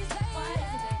ladies, why is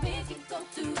it that we can go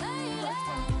do us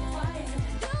wrong? Why is it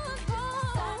that we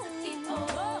decide to keep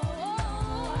holding on?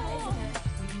 Why is it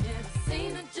that we never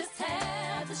seem to just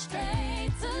have the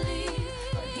strength to leave?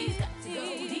 But he's got to go,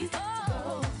 he's got to go.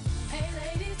 Hey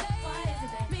ladies, why is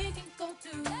it that we can go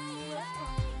to us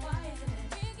wrong? Why is it that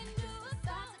we can do us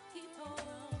stop to keep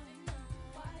holding on?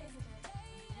 Why is it that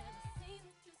they never seem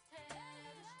to just have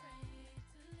the strength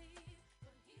to leave?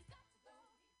 But he's got to go.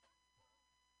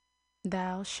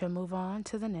 Thou shall move on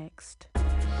to the next.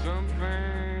 Some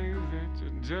things that you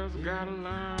just gotta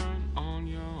learn on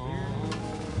your own.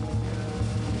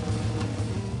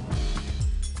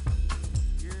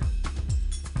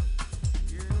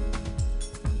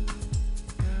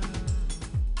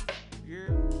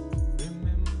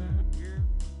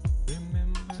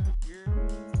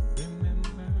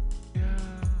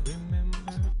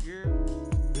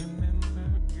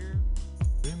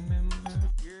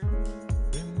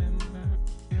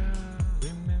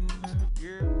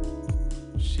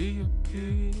 She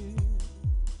appeared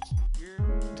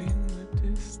in the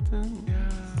distance,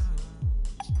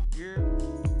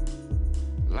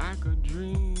 like a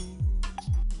dream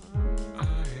I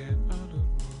had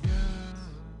uttered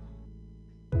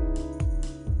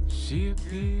once. She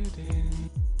appeared in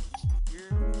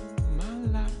my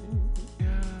life,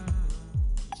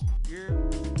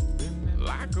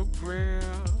 like a prayer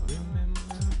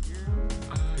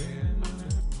I had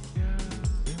uttered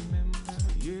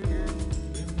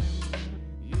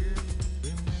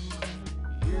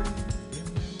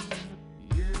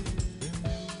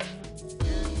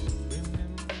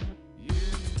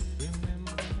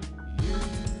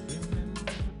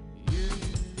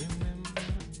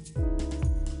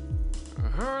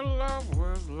Her love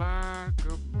was like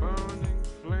a burning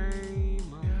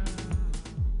flame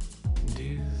of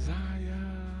desire.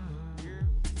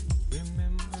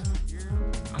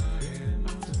 I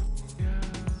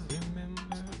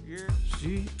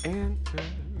she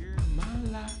entered my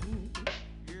life,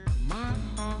 my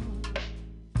heart.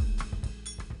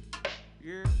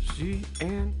 She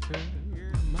entered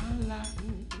my life,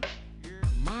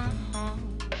 my heart.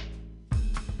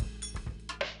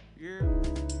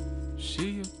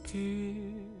 She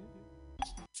appeared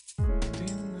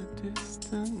in the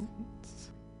distance,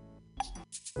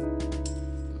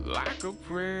 like a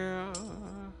prayer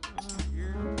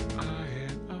I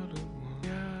had uttered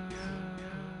once.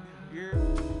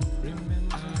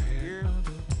 Remember, I had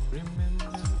uttered. Remember,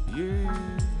 yeah.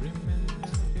 Remember,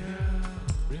 yeah.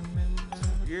 Remember,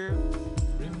 yeah.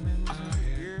 Remember, I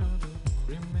had uttered.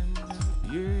 Remember,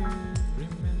 yeah.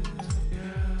 Remember,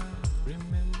 yeah.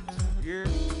 Remember, yeah.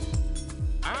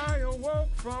 I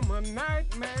awoke from a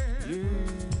nightmare. Yeah.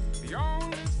 The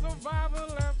only survivor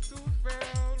left who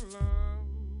felt love.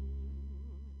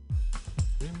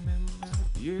 Remember,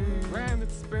 yeah.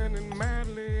 Planet spinning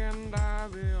madly, and I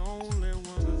the only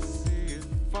one to see it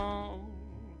fall.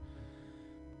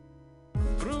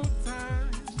 Through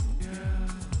time, yeah.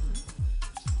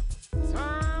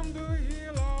 Time to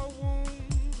heal all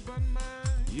wounds but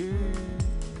mine. Yeah.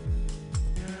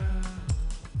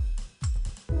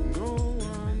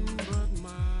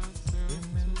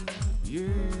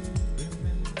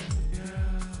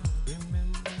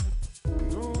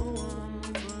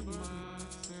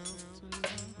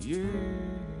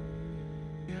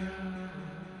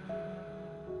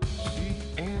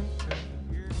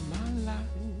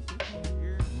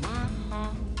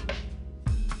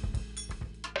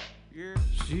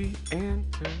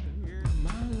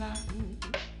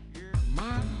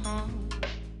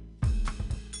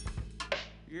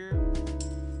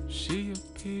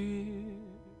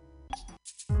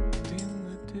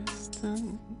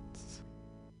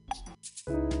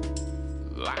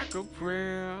 like a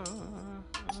prayer.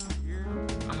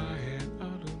 I had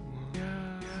other ones.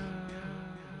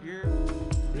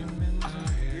 Remember, I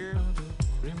had other.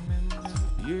 Remember,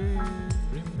 yeah.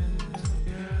 Remember,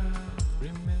 yeah.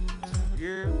 Remember,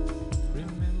 yeah.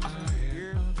 Remember, I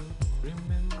had other.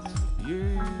 Remember,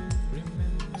 yeah.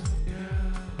 Remember, yeah.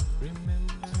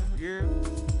 Remember, yeah.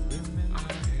 Remember, I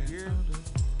had other.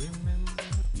 Remember,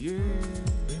 yeah.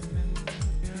 Remember,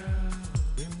 yeah.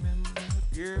 Remember,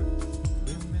 yeah.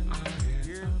 Remember, I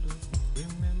had other.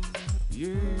 Remember,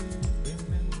 yeah.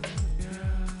 Remember, yeah.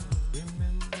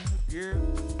 Remember, yeah.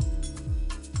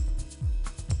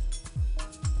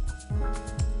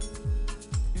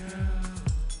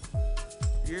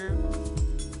 Yeah.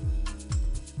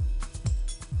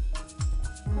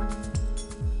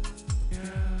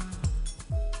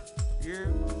 Yeah.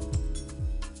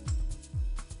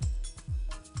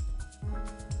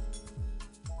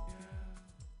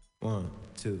 1,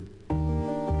 2.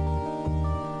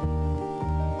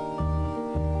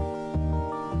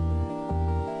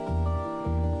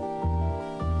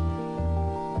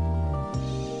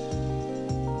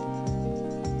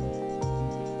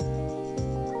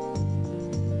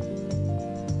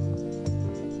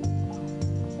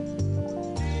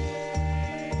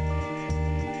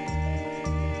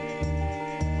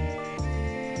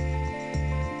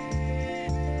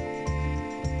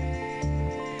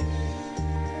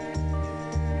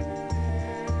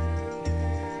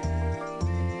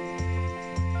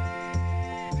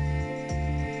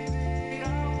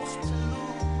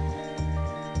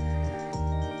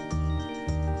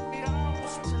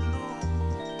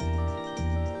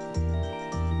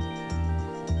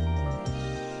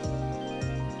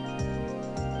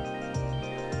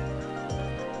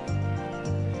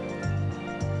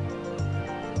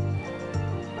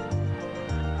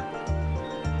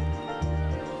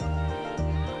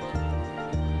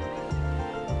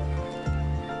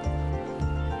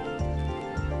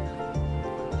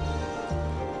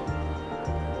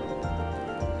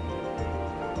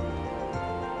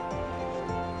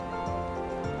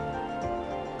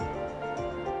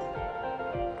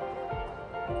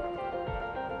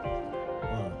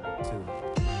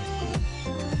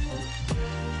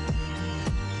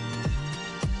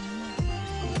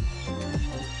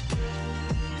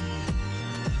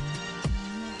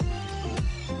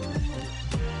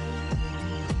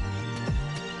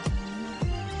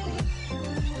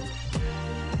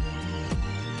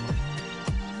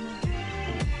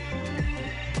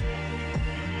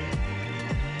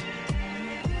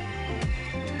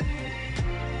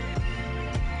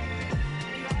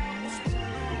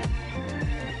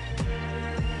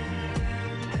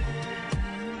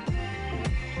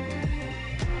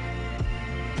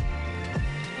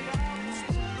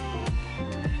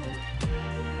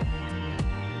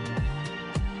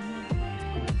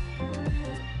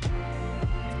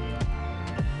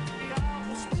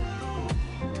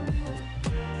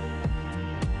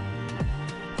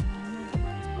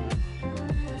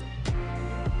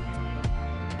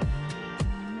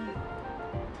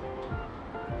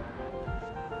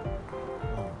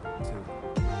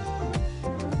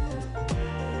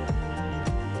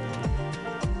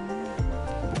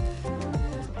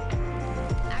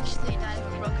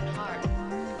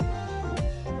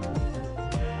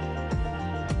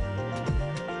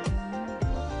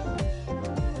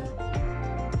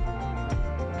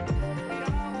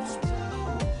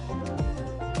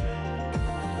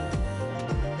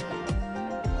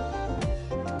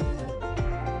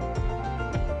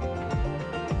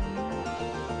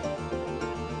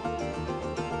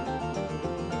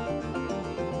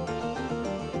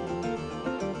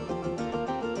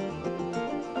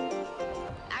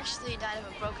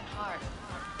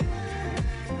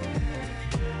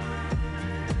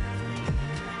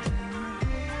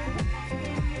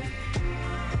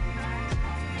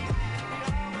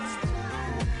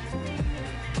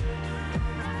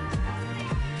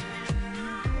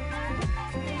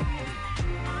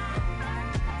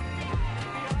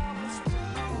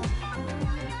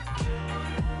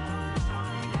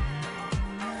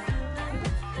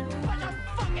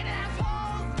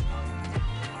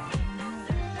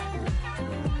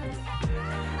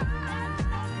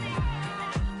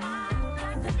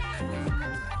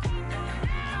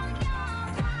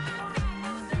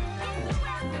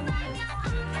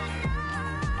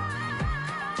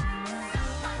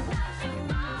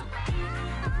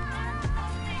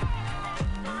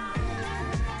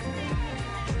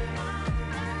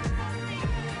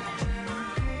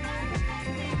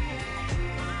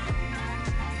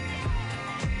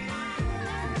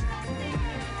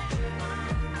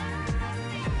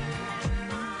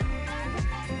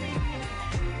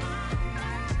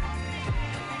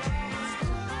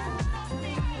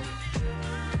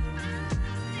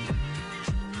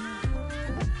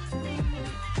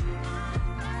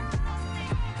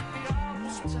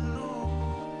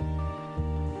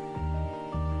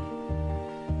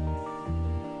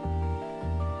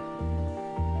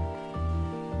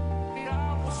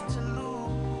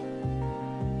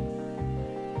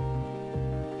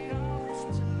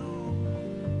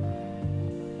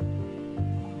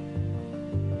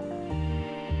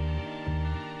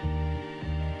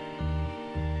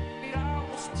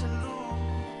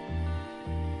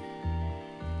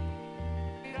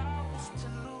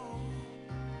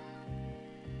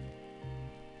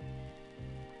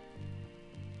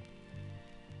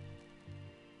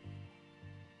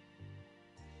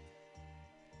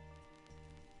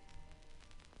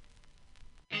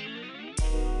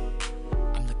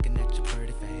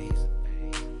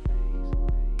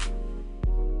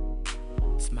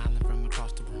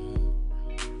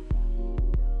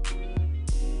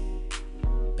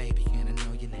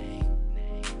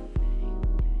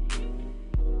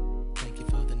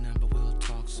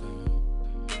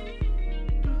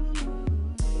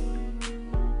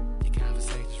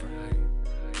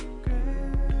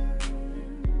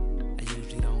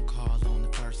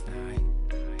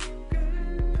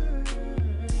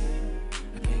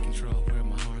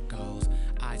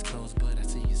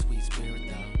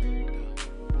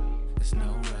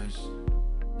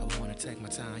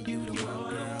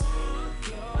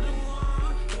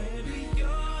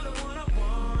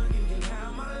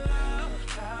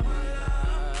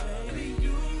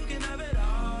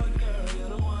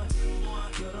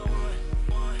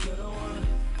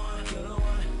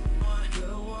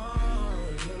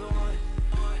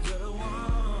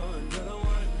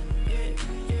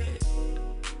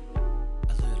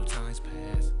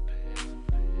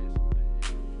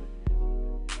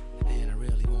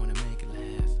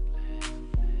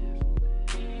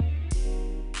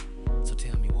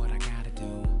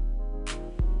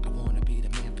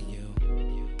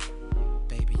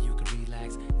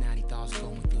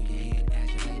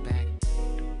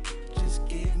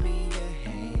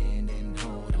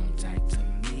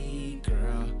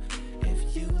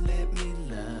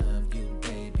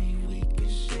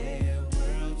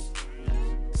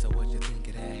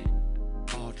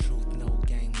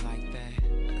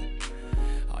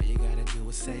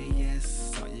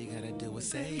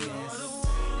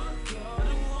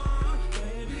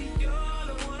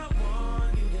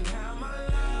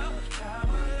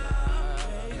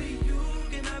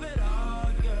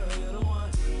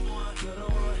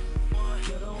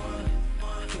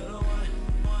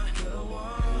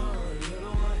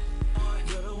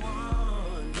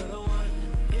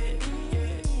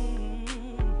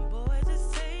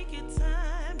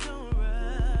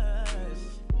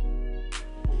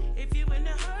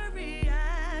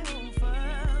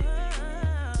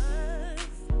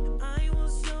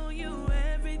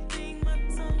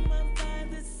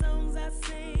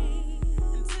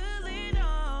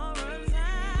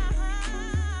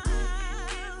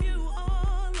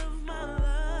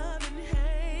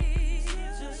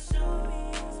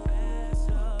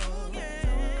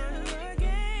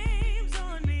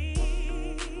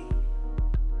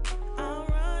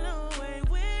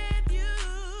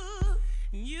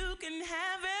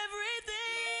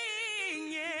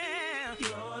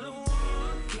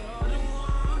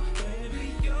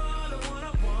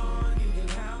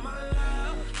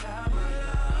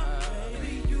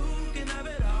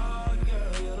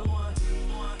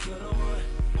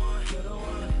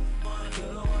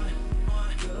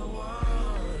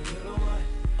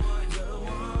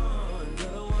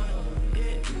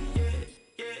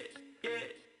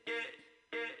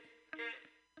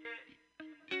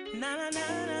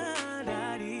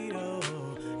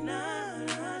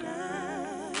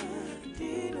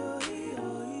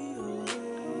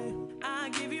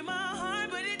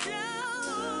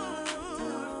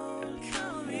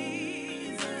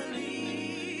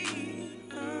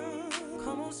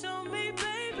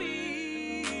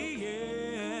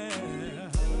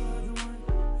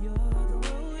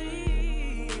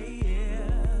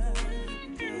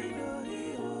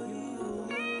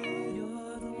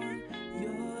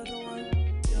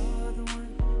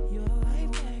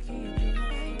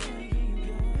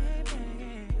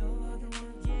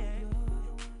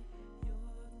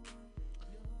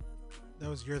 That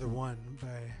was You're the One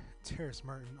by Terrace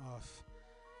Martin off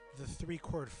the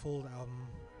 3-Chord Fold album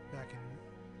back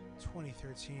in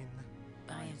 2013.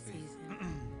 Buying season.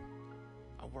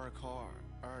 I work hard,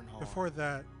 earn hard. Before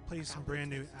that, played some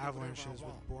brand new Avalanches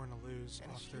with Born to Lose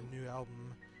off their new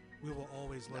album, We Will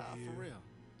Always Love You. For real.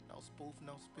 No spoof,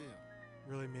 no spill.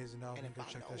 Really amazing album, go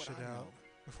check that shit out.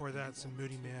 Before that, some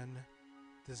Moody Man,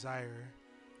 Desire.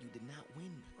 You did not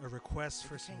win. A request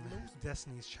for some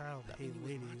Destiny's Child, Hey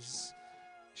Ladies.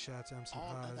 Shout out to MC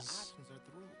Paz.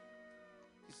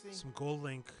 Some Gold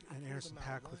Link and Anderson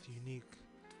 .Paak with Unique.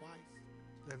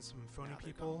 Then some Phony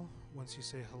People, Once You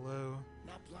Say Hello.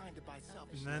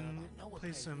 And then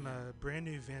play some brand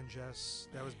new Van Jess.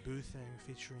 That was Boo Thing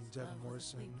featuring Devin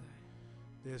Morrison.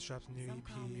 They just dropped a new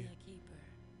EP.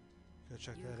 Go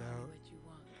check that out.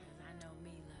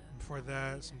 And before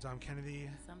that, some Dom Kennedy,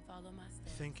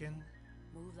 Thinking.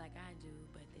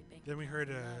 Then we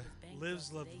heard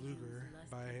Lives Love Luger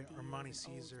by Armani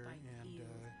Caesar and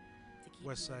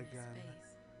Westside Gun.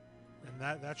 And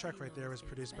that track right there was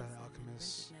produced by The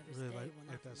Alchemist. Really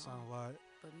like that song a lot.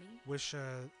 Wish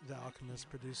The Alchemist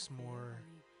produced more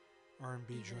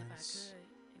R&B joints.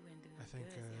 I think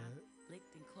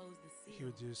he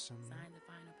would do some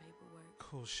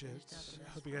cool shit.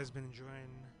 Hope you guys been enjoying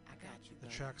the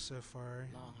track so far.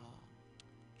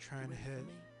 Trying to hit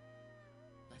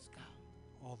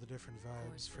all the different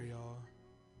vibes for y'all.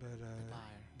 But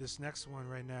this next one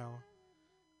right now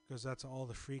goes out to all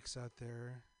the freaks out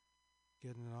there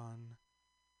getting it on.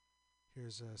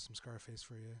 Here's some Scarface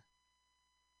for you.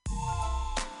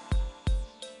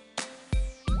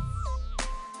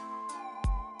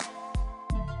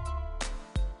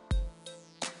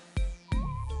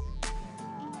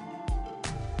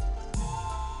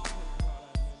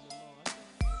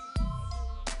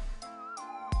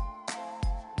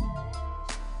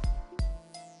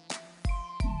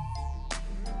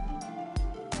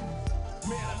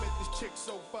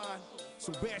 So fine,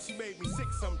 so bad she made me sick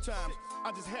sometimes.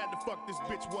 I just had to fuck this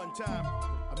bitch one time.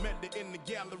 I met her in the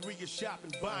Galleria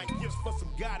shopping, buying gifts for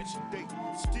some guy that she date.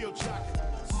 Still jocking,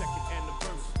 second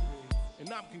anniversary, and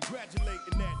I'm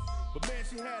congratulating that. But man,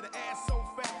 she had an ass so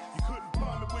fat, you couldn't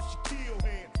palm it with your kill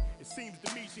hands. It seems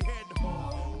to me she had the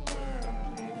whole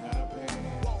world in her pants.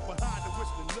 Walked behind her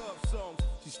whistling love songs.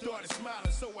 She started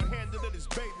smiling, so I handed her this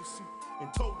bathing suit and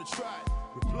told her try it.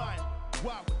 Replying,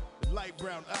 why with the light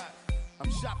brown eyes? I'm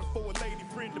shopping for a lady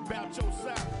friend about your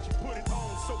size. She put it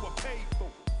on, so I paid for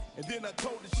it. And then I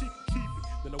told her she could keep it.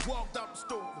 Then I walked out the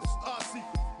store, it's our secret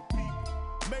for people.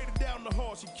 Made it down the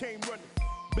hall, she came running.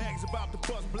 Bags about to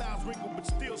bust, blouse wrinkled, but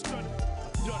still stunning.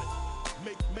 I've done it.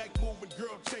 Make Mac move and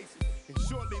girl chasing. And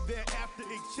shortly thereafter,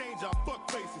 exchange our fuck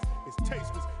faces. It's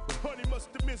tasteless, but honey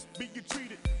must have missed being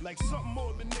treated like something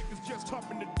more than niggas just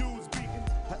humping the dudes beating.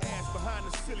 Her ass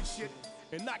behind the silly shit.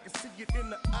 And I can see it in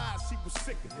the eyes, she was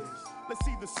sick of this. Let's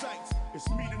see the sights, it's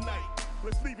me tonight.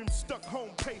 Let's leave him stuck home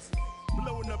pacing,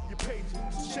 blowing up your pages,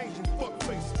 changing fuck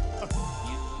faces.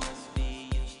 You must be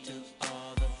used to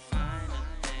all the finer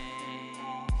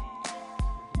things,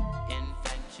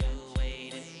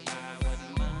 infatuated by what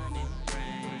money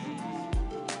brings.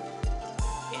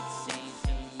 It seems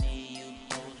to me you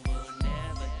both will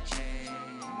never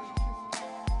change.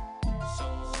 So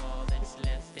all that's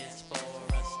left is for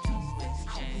us to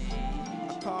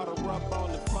called her up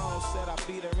on the phone, said I'll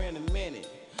be there in a minute.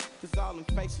 Cause all them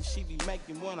faces she be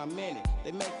making when I'm in it,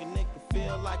 they make a nigga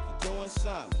feel like you're doing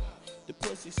something. The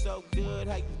pussy so good,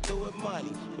 how you do it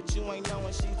money. But you ain't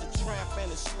knowing she's a tramp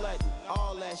and a slut and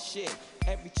all that shit.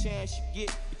 Every chance you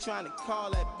get, you trying to call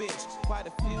that bitch. Quite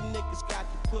a few niggas got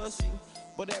the pussy,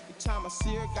 but every time I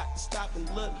see her, got to stop and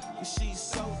look. Cause she's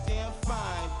so damn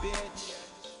fine, bitch.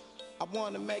 I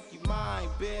wanna make you mine,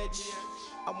 bitch.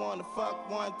 I wanna fuck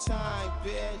one time,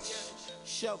 bitch.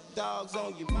 Show dogs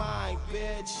on your mind,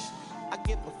 bitch. I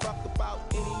give a fuck about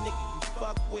any nigga you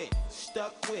fuck with,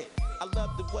 stuck with. I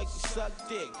love the way you suck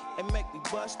dick and make me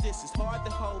bust this. It's hard to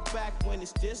hold back when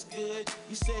it's this good.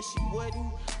 You said she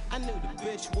wouldn't, I knew the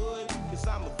bitch would. Cause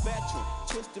I'm a veteran,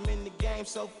 twist him in the game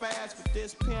so fast with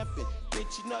this pimpin'.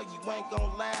 Bitch, you know you ain't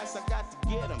gon' last, I got to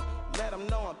get him. Let them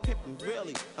know I'm pimpin'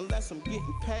 really, unless I'm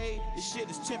getting paid, this shit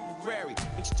is temporary.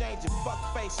 Exchanging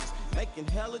fuck faces, making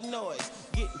hella noise,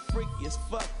 getting freaky as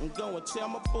fuck and go and tell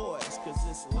my boys. Cause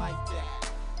it's like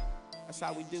that, that's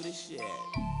how we do this shit,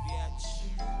 bitch.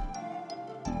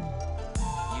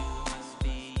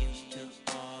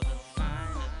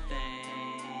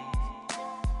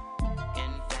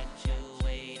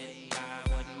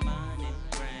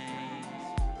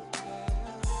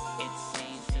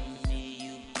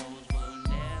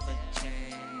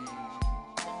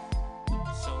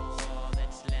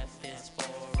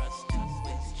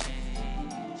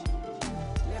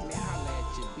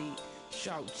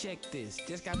 out, check this.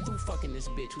 Just got through fucking this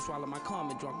bitch who swallowed my cum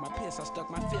and drunk my piss. I stuck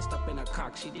my fist up in her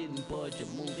cock, she didn't budge or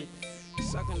move it.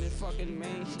 Sucking and fucking,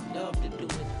 man, she loved to do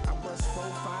it. I bust 4,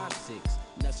 5, 6.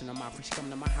 Nuts in her mouth when she come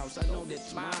to my house. I know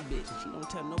that's my bitch. She don't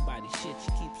tell nobody shit,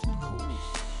 she keeps it cool.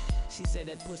 She said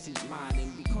that pussy's mine,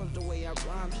 and because the way I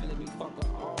rhyme, she let me fuck her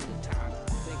all the time.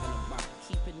 Thinking about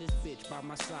keeping this bitch by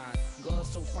my side. Girls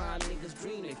so fine, niggas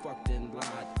dream they fucked in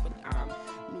blind. But I'm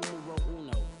numero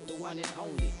uno, the one and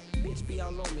only. Bitch be all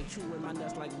on me, chewing my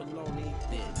nuts like bologna.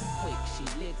 Then quick, she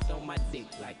licked on my dick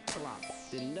like plop.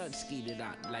 Then nuts skeeted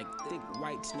out like thick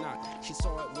white snot. She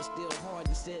saw it was still hard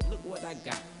and said, look what I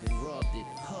got. Then rubbed it,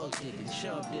 hugged it, and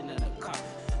shoved it in her cock.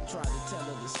 Tried to tell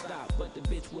her to stop, but the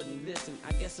bitch wouldn't listen.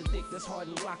 I guess a dick that's hard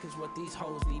and rock is what these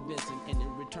hoes be missing. And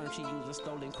in return, she used a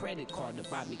stolen credit card to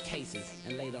buy me cases.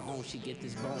 And later on, she get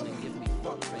this bone and give me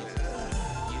fuck faces.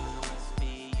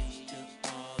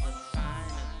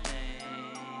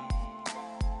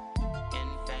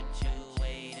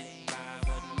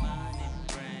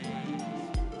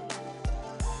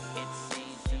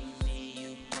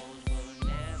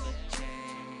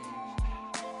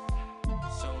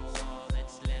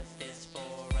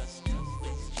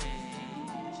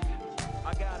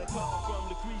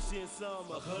 Some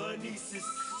of her nieces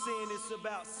saying it's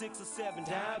about 6 or 7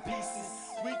 dime pieces.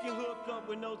 We can hook up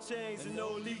with no chains and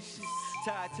no leashes.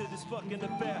 Tied to this fucking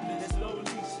affair, there's no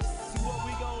leashes. See what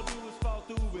we gon' do is fall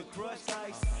through with crushed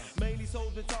ice. Mainly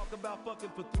hoes been talk about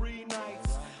fucking for 3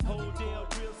 nights. Whole damn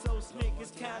real so slick,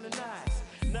 it's kinda nice.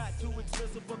 Not too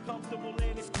expensive but comfortable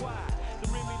and it's quiet. The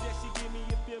remedy that she give me,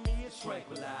 you feel me, it's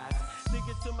tranquilized.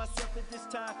 Thinking to myself at this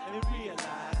time and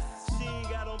realize she ain't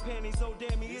got on panties, so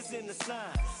damn me, it's in the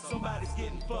sign. Somebody's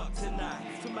getting fucked tonight.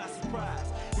 To my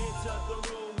surprise, enter the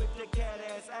room with the cat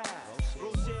ass eyes.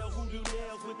 Rochelle who do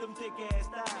nails with them thick ass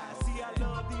thighs. See, I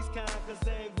love these kind cause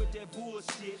they ain't with that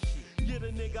bullshit. Get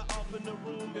a nigga off in the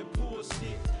room and pull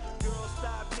shit. Girl,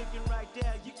 stop licking right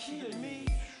there, you kidding me?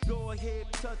 Go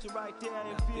ahead, touch it right there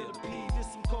and feel the pee.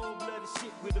 This some cold-blooded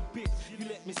shit with a bitch you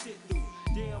let me sit through.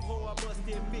 Damn hoe, I must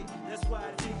admit, that's why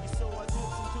I dig you so. I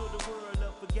glimpse into the world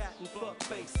of forgotten fuck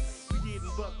faces. We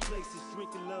didn't buck places,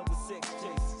 drinking love with sex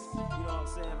chases. You know what I'm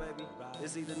saying, baby?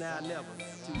 It's either now or never.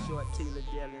 Too Short, Tila,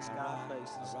 Jelly, and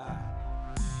Scarface.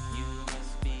 You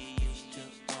must be used to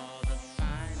all the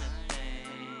finer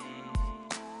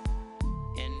things.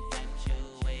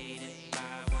 Infatuated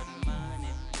by what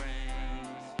money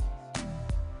brings.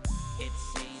 It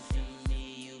seems to me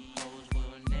you hoes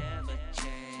will never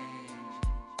change.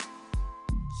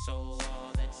 So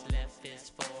all that's left is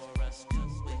for us to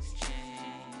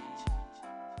exchange.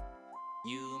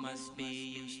 You must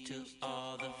be used to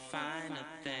all the finer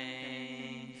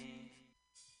things.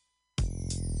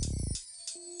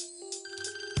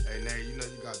 Hey, Nate, you know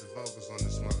you got the vocals on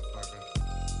this motherfucker.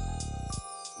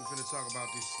 We finna talk about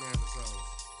these scandalous hoes.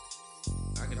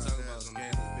 I can talk about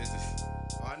scandalous business.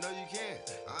 Oh, I know you can.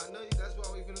 I know you. That's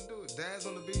why we finna do it. Dad's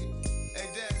on the beat. Hey,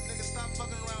 Dad, nigga, stop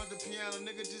fucking around with the piano.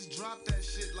 Nigga, just drop that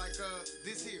shit like,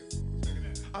 this here.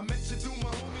 I met you through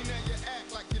my homie, now you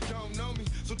act like you don't know me.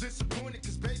 So disappointed,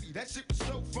 cause baby, that shit was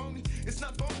so phony. It's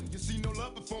not phony, you see no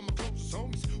love before my closest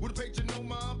homies. Would've paid you no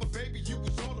mind, but baby, you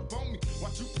was all up on me.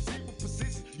 Watch you perceive a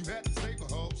position, you had to save a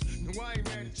hoes. No, I ain't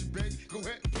mad at you, baby, go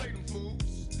ahead and play them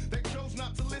fools. They chose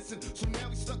not to listen, so now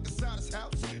we stuck inside his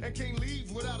house and can't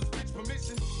leave without his bitch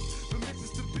permission.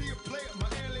 Permissions to be a player, my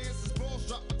alias is balls.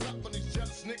 Drop my top on these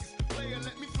jealous niggas. Player,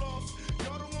 let me floss.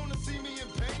 Y'all don't wanna see me in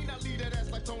pain. I leave that ass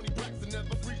like Tony Braxton,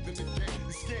 never breathing again.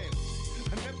 It's scandalous.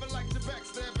 I never liked your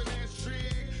backstabbing ass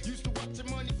trick. Used to watch your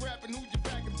money grabbing who you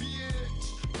back and bitch.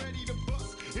 Ready to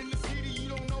bust. In the city, you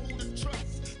don't know who to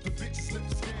trust. The bitch slip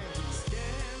scandalous.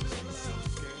 Scandalous. So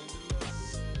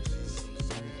scandalous.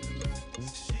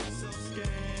 She's so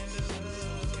scandalous.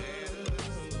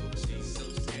 She's so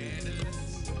scandalous.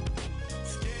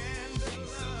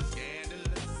 Scandalous.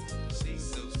 She's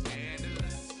so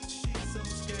scandalous. She's so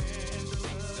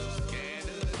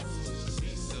scandalous.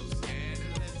 She's so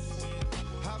scandalous.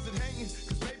 How's it hanging?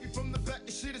 Cause baby, from the back,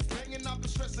 the shit is banging. I've been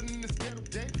stressing in this ghetto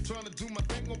game. Trying to do my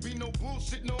thing, won't be no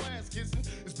bullshit, no ass kissing.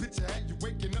 This bitch had you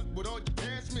waking up with all your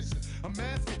cash missing. I'm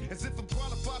asking as if I'm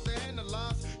qualified to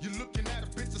analyze. You're looking at a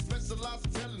bitch that specializes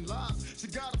in telling lies. She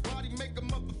got a body, make a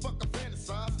motherfucker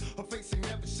fantasize. Her face ain't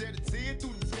never shed a tear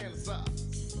through the scandalous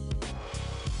eyes.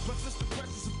 Plus it's the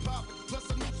pressures of poverty. Plus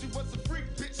I knew she was a freak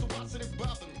bitch, so why should it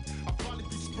bother me? I'll probably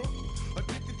be sprung,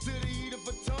 addicted to the heat of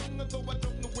her tongue. Although I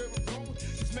don't know where I'm going,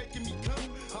 she's making me come.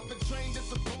 I've been trained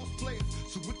as a boss player,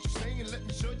 so what you saying? Let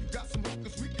me show you got some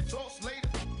hookers we can toss later.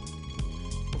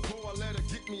 Before I let her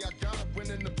get me, I got her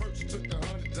winning the purse, took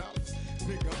 $100.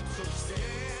 Nigga, I'm so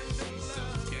scandalous. So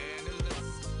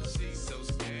scandalous.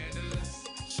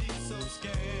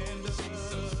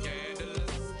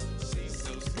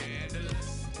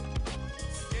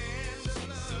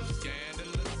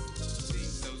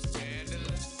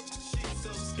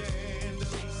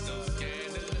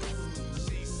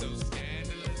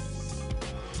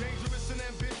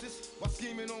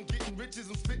 on getting riches,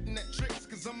 I'm spitting at tricks,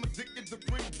 cause I'm addicted to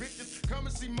bring bitches.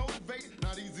 Currency motivated,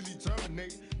 not easily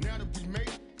terminated. Now that we made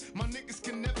it, my niggas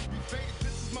can never be faded.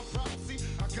 This is my prophecy,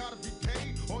 I gotta be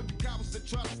paid. All you cowards that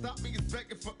try to stop me is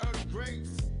begging for early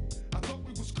graves. I thought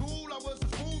we was cool, I was a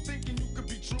fool thinking you could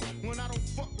be true when I don't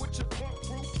fuck with your punk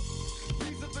crew.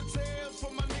 These are the tales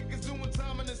for my niggas doing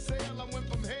time in the cell. I went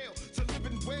from hell to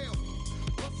living well.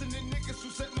 Bustin' in niggas who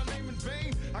said my name in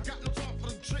vain. I got no time for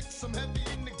them tricks, I'm heavy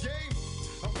in the game.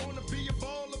 I wanna be a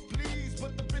baller, please,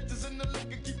 but the bitches in the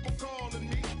liquor keep on calling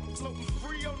me. I'm floating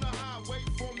free on the highway,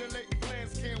 formulating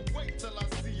plans, can't wait till I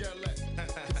see LA.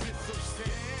 Cause it's so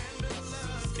scandalous.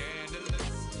 Scandalous.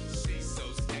 She's so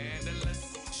scandalous.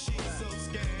 She's so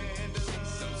scandalous.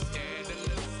 She's so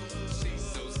scandalous. She's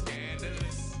so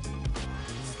scandalous.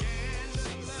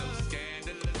 She's so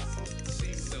scandalous.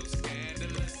 She's so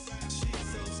scandalous. She's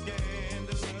so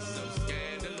scandalous. She's so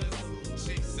scandalous.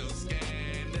 She's so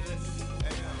scandalous.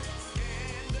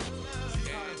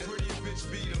 The prettier bitch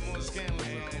be, the more scandalous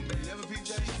I don't be. Never peep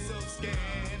that shit? So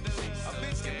scandalous. A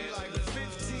bitch can be like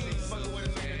 15, fucking with a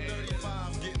nigga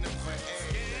 35, getting them for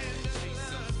ass.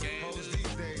 Hoes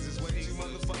these days is way too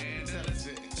motherfucking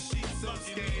intelligent. She's so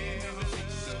scandalous.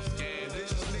 She's so scandalous.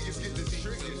 These niggas get the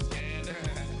tricking.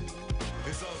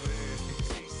 It's over here.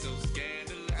 She's so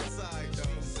scandalous. That's alright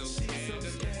though. She's so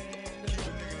scandalous. Keep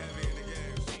a nigga heavy in the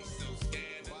game. She's so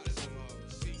scandalous.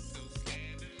 She's so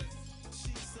scandalous.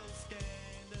 She's so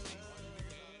scandalous.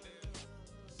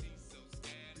 She's so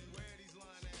scandalous. Beware these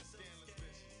lying ass scandalous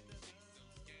bitches.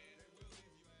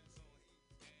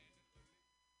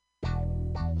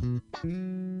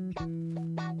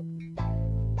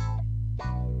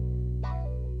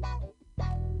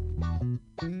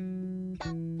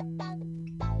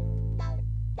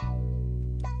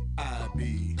 I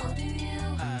be Holding you,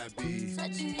 I be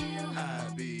touching you, I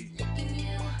be licking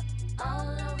you all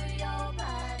over your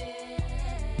body.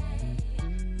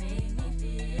 Make me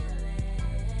feel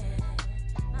it.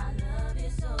 My love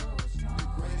is so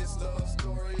strong. greatest love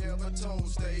story ever told.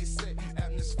 Stay set,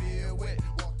 atmosphere wet.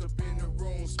 Walked up in the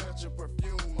room, smelt your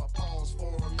perfume. I paused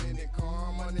for a minute,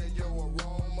 calm under your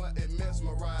aroma. It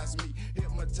mesmerized me,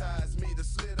 hypnotized me. The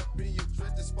slit up in your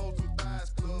dress, exposing thighs.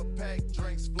 Club pack,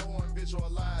 drinks flowing,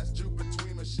 visualize you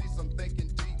between my sheets. I'm thinking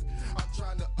deep. I'm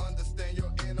trying to understand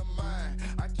your inner mind.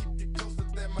 I keep you closer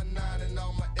than my 9 and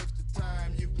all my extra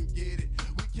time. You can get it.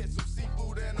 We catch some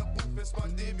seafood and a booth and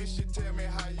spondivious. You tell me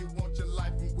how you want your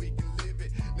life and we can live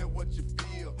it. Now what you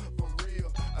feel, for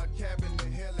real. A cabin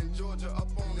in hell in Georgia up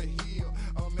on the hill.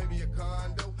 Or maybe a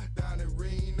condo down in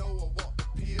Reno or walk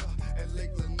the pier at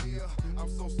Lake Lanier. I'm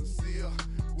so sincere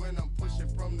when I'm pushing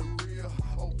from the rear.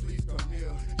 Oh, please come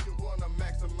here. You wanna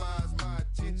maximize my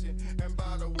attention. And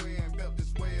by the way, I felt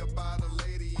this way about a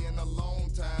lady in a long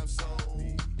time. So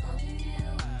Holding you,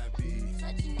 I be,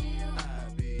 touching you, I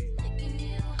be. licking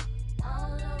you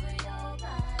all over your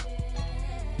body.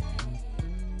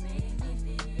 Make me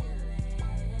feel it.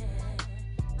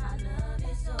 My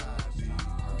love is so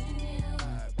strong. Holding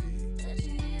you,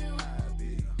 touching you,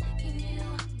 licking you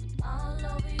all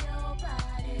over your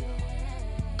body.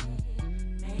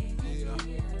 Make me feel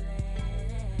it.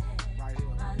 Right here.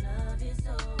 My love is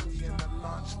so We in the strong.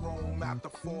 lunchroom after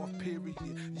fourth period.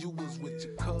 You was with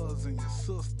your cousin, your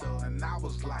sister, and I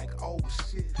was like, oh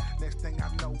shit. Next thing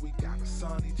I know, we got a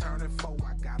son, he turning 4.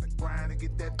 I gotta grind and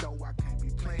get that dough. I can't be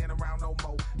playing around no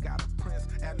more. Got a prince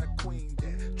and a queen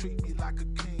that treat me like a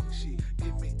king. She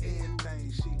give me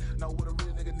everything. She know what a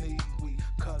real nigga need. We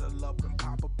cuddle up and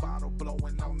pop a bottle,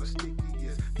 blowing on the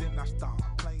stickiest. Then I start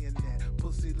playing that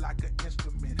pussy like an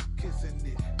instrument, kissing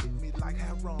it. Hit me like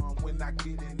heroin when I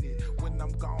get in it. When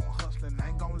I'm gone hustling, I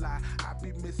ain't gon' lie, I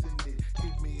be missing it.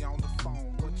 Hit me on the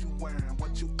phone, what you wearing,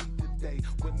 what you eat today.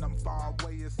 When I'm far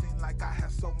away, it seems like I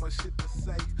have so much shit to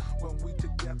say. When we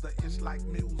together, it's like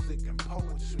music and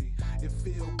poetry. It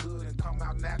feel good and come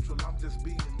out natural, I'm just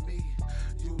being me.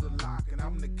 You the lock and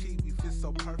I'm the key, we fit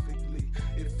so perfectly.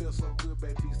 It feels so good,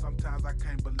 baby, sometimes I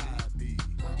can't believe. I be,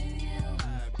 Holding you,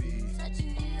 I be,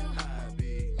 touching you, I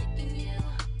be. licking you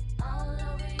all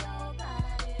over your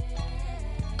body.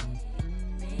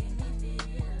 Make me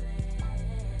feel it.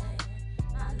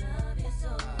 My love is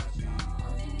so strong.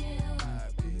 Holding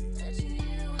you, touching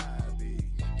you,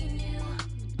 licking you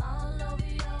all over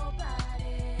your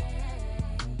body.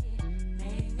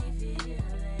 Make me feel it.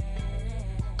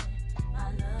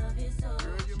 My love is so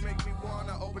Girl, you make me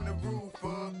wanna open the roof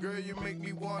up. Girl, you make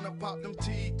me wanna pop them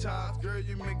T-tops. Girl,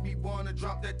 you make me wanna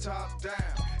drop that top down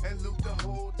and loot the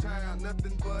whole town.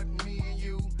 Nothing but me and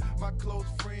you, my close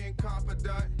friend,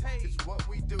 confidant. It's what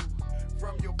we do.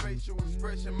 From your facial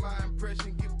expression, my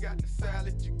impression. You got the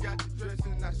salad, you got the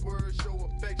dressing. I swear, show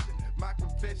affection. My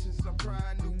confessions. I'm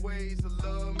trying new ways of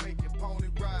love, making pony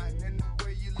riding. And the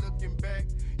way you looking back,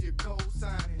 you're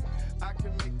co-signing. I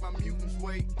can make my mutants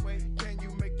wait. Can you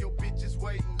make your bitches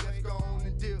wait? And let's go on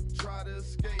and dip, try to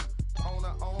escape on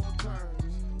our own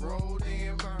terms. Roll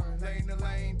in, burn, lane to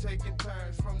lane, taking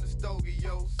turns from the stogie,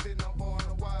 yo. Sitting up on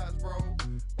the wise, bro.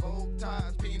 Old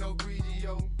ties, Pinot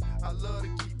Grigio. I love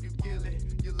to keep you gilly.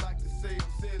 You like to say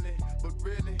I'm silly, but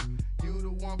really, you the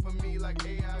one for me like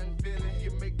AI and Philly.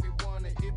 You make me wanna if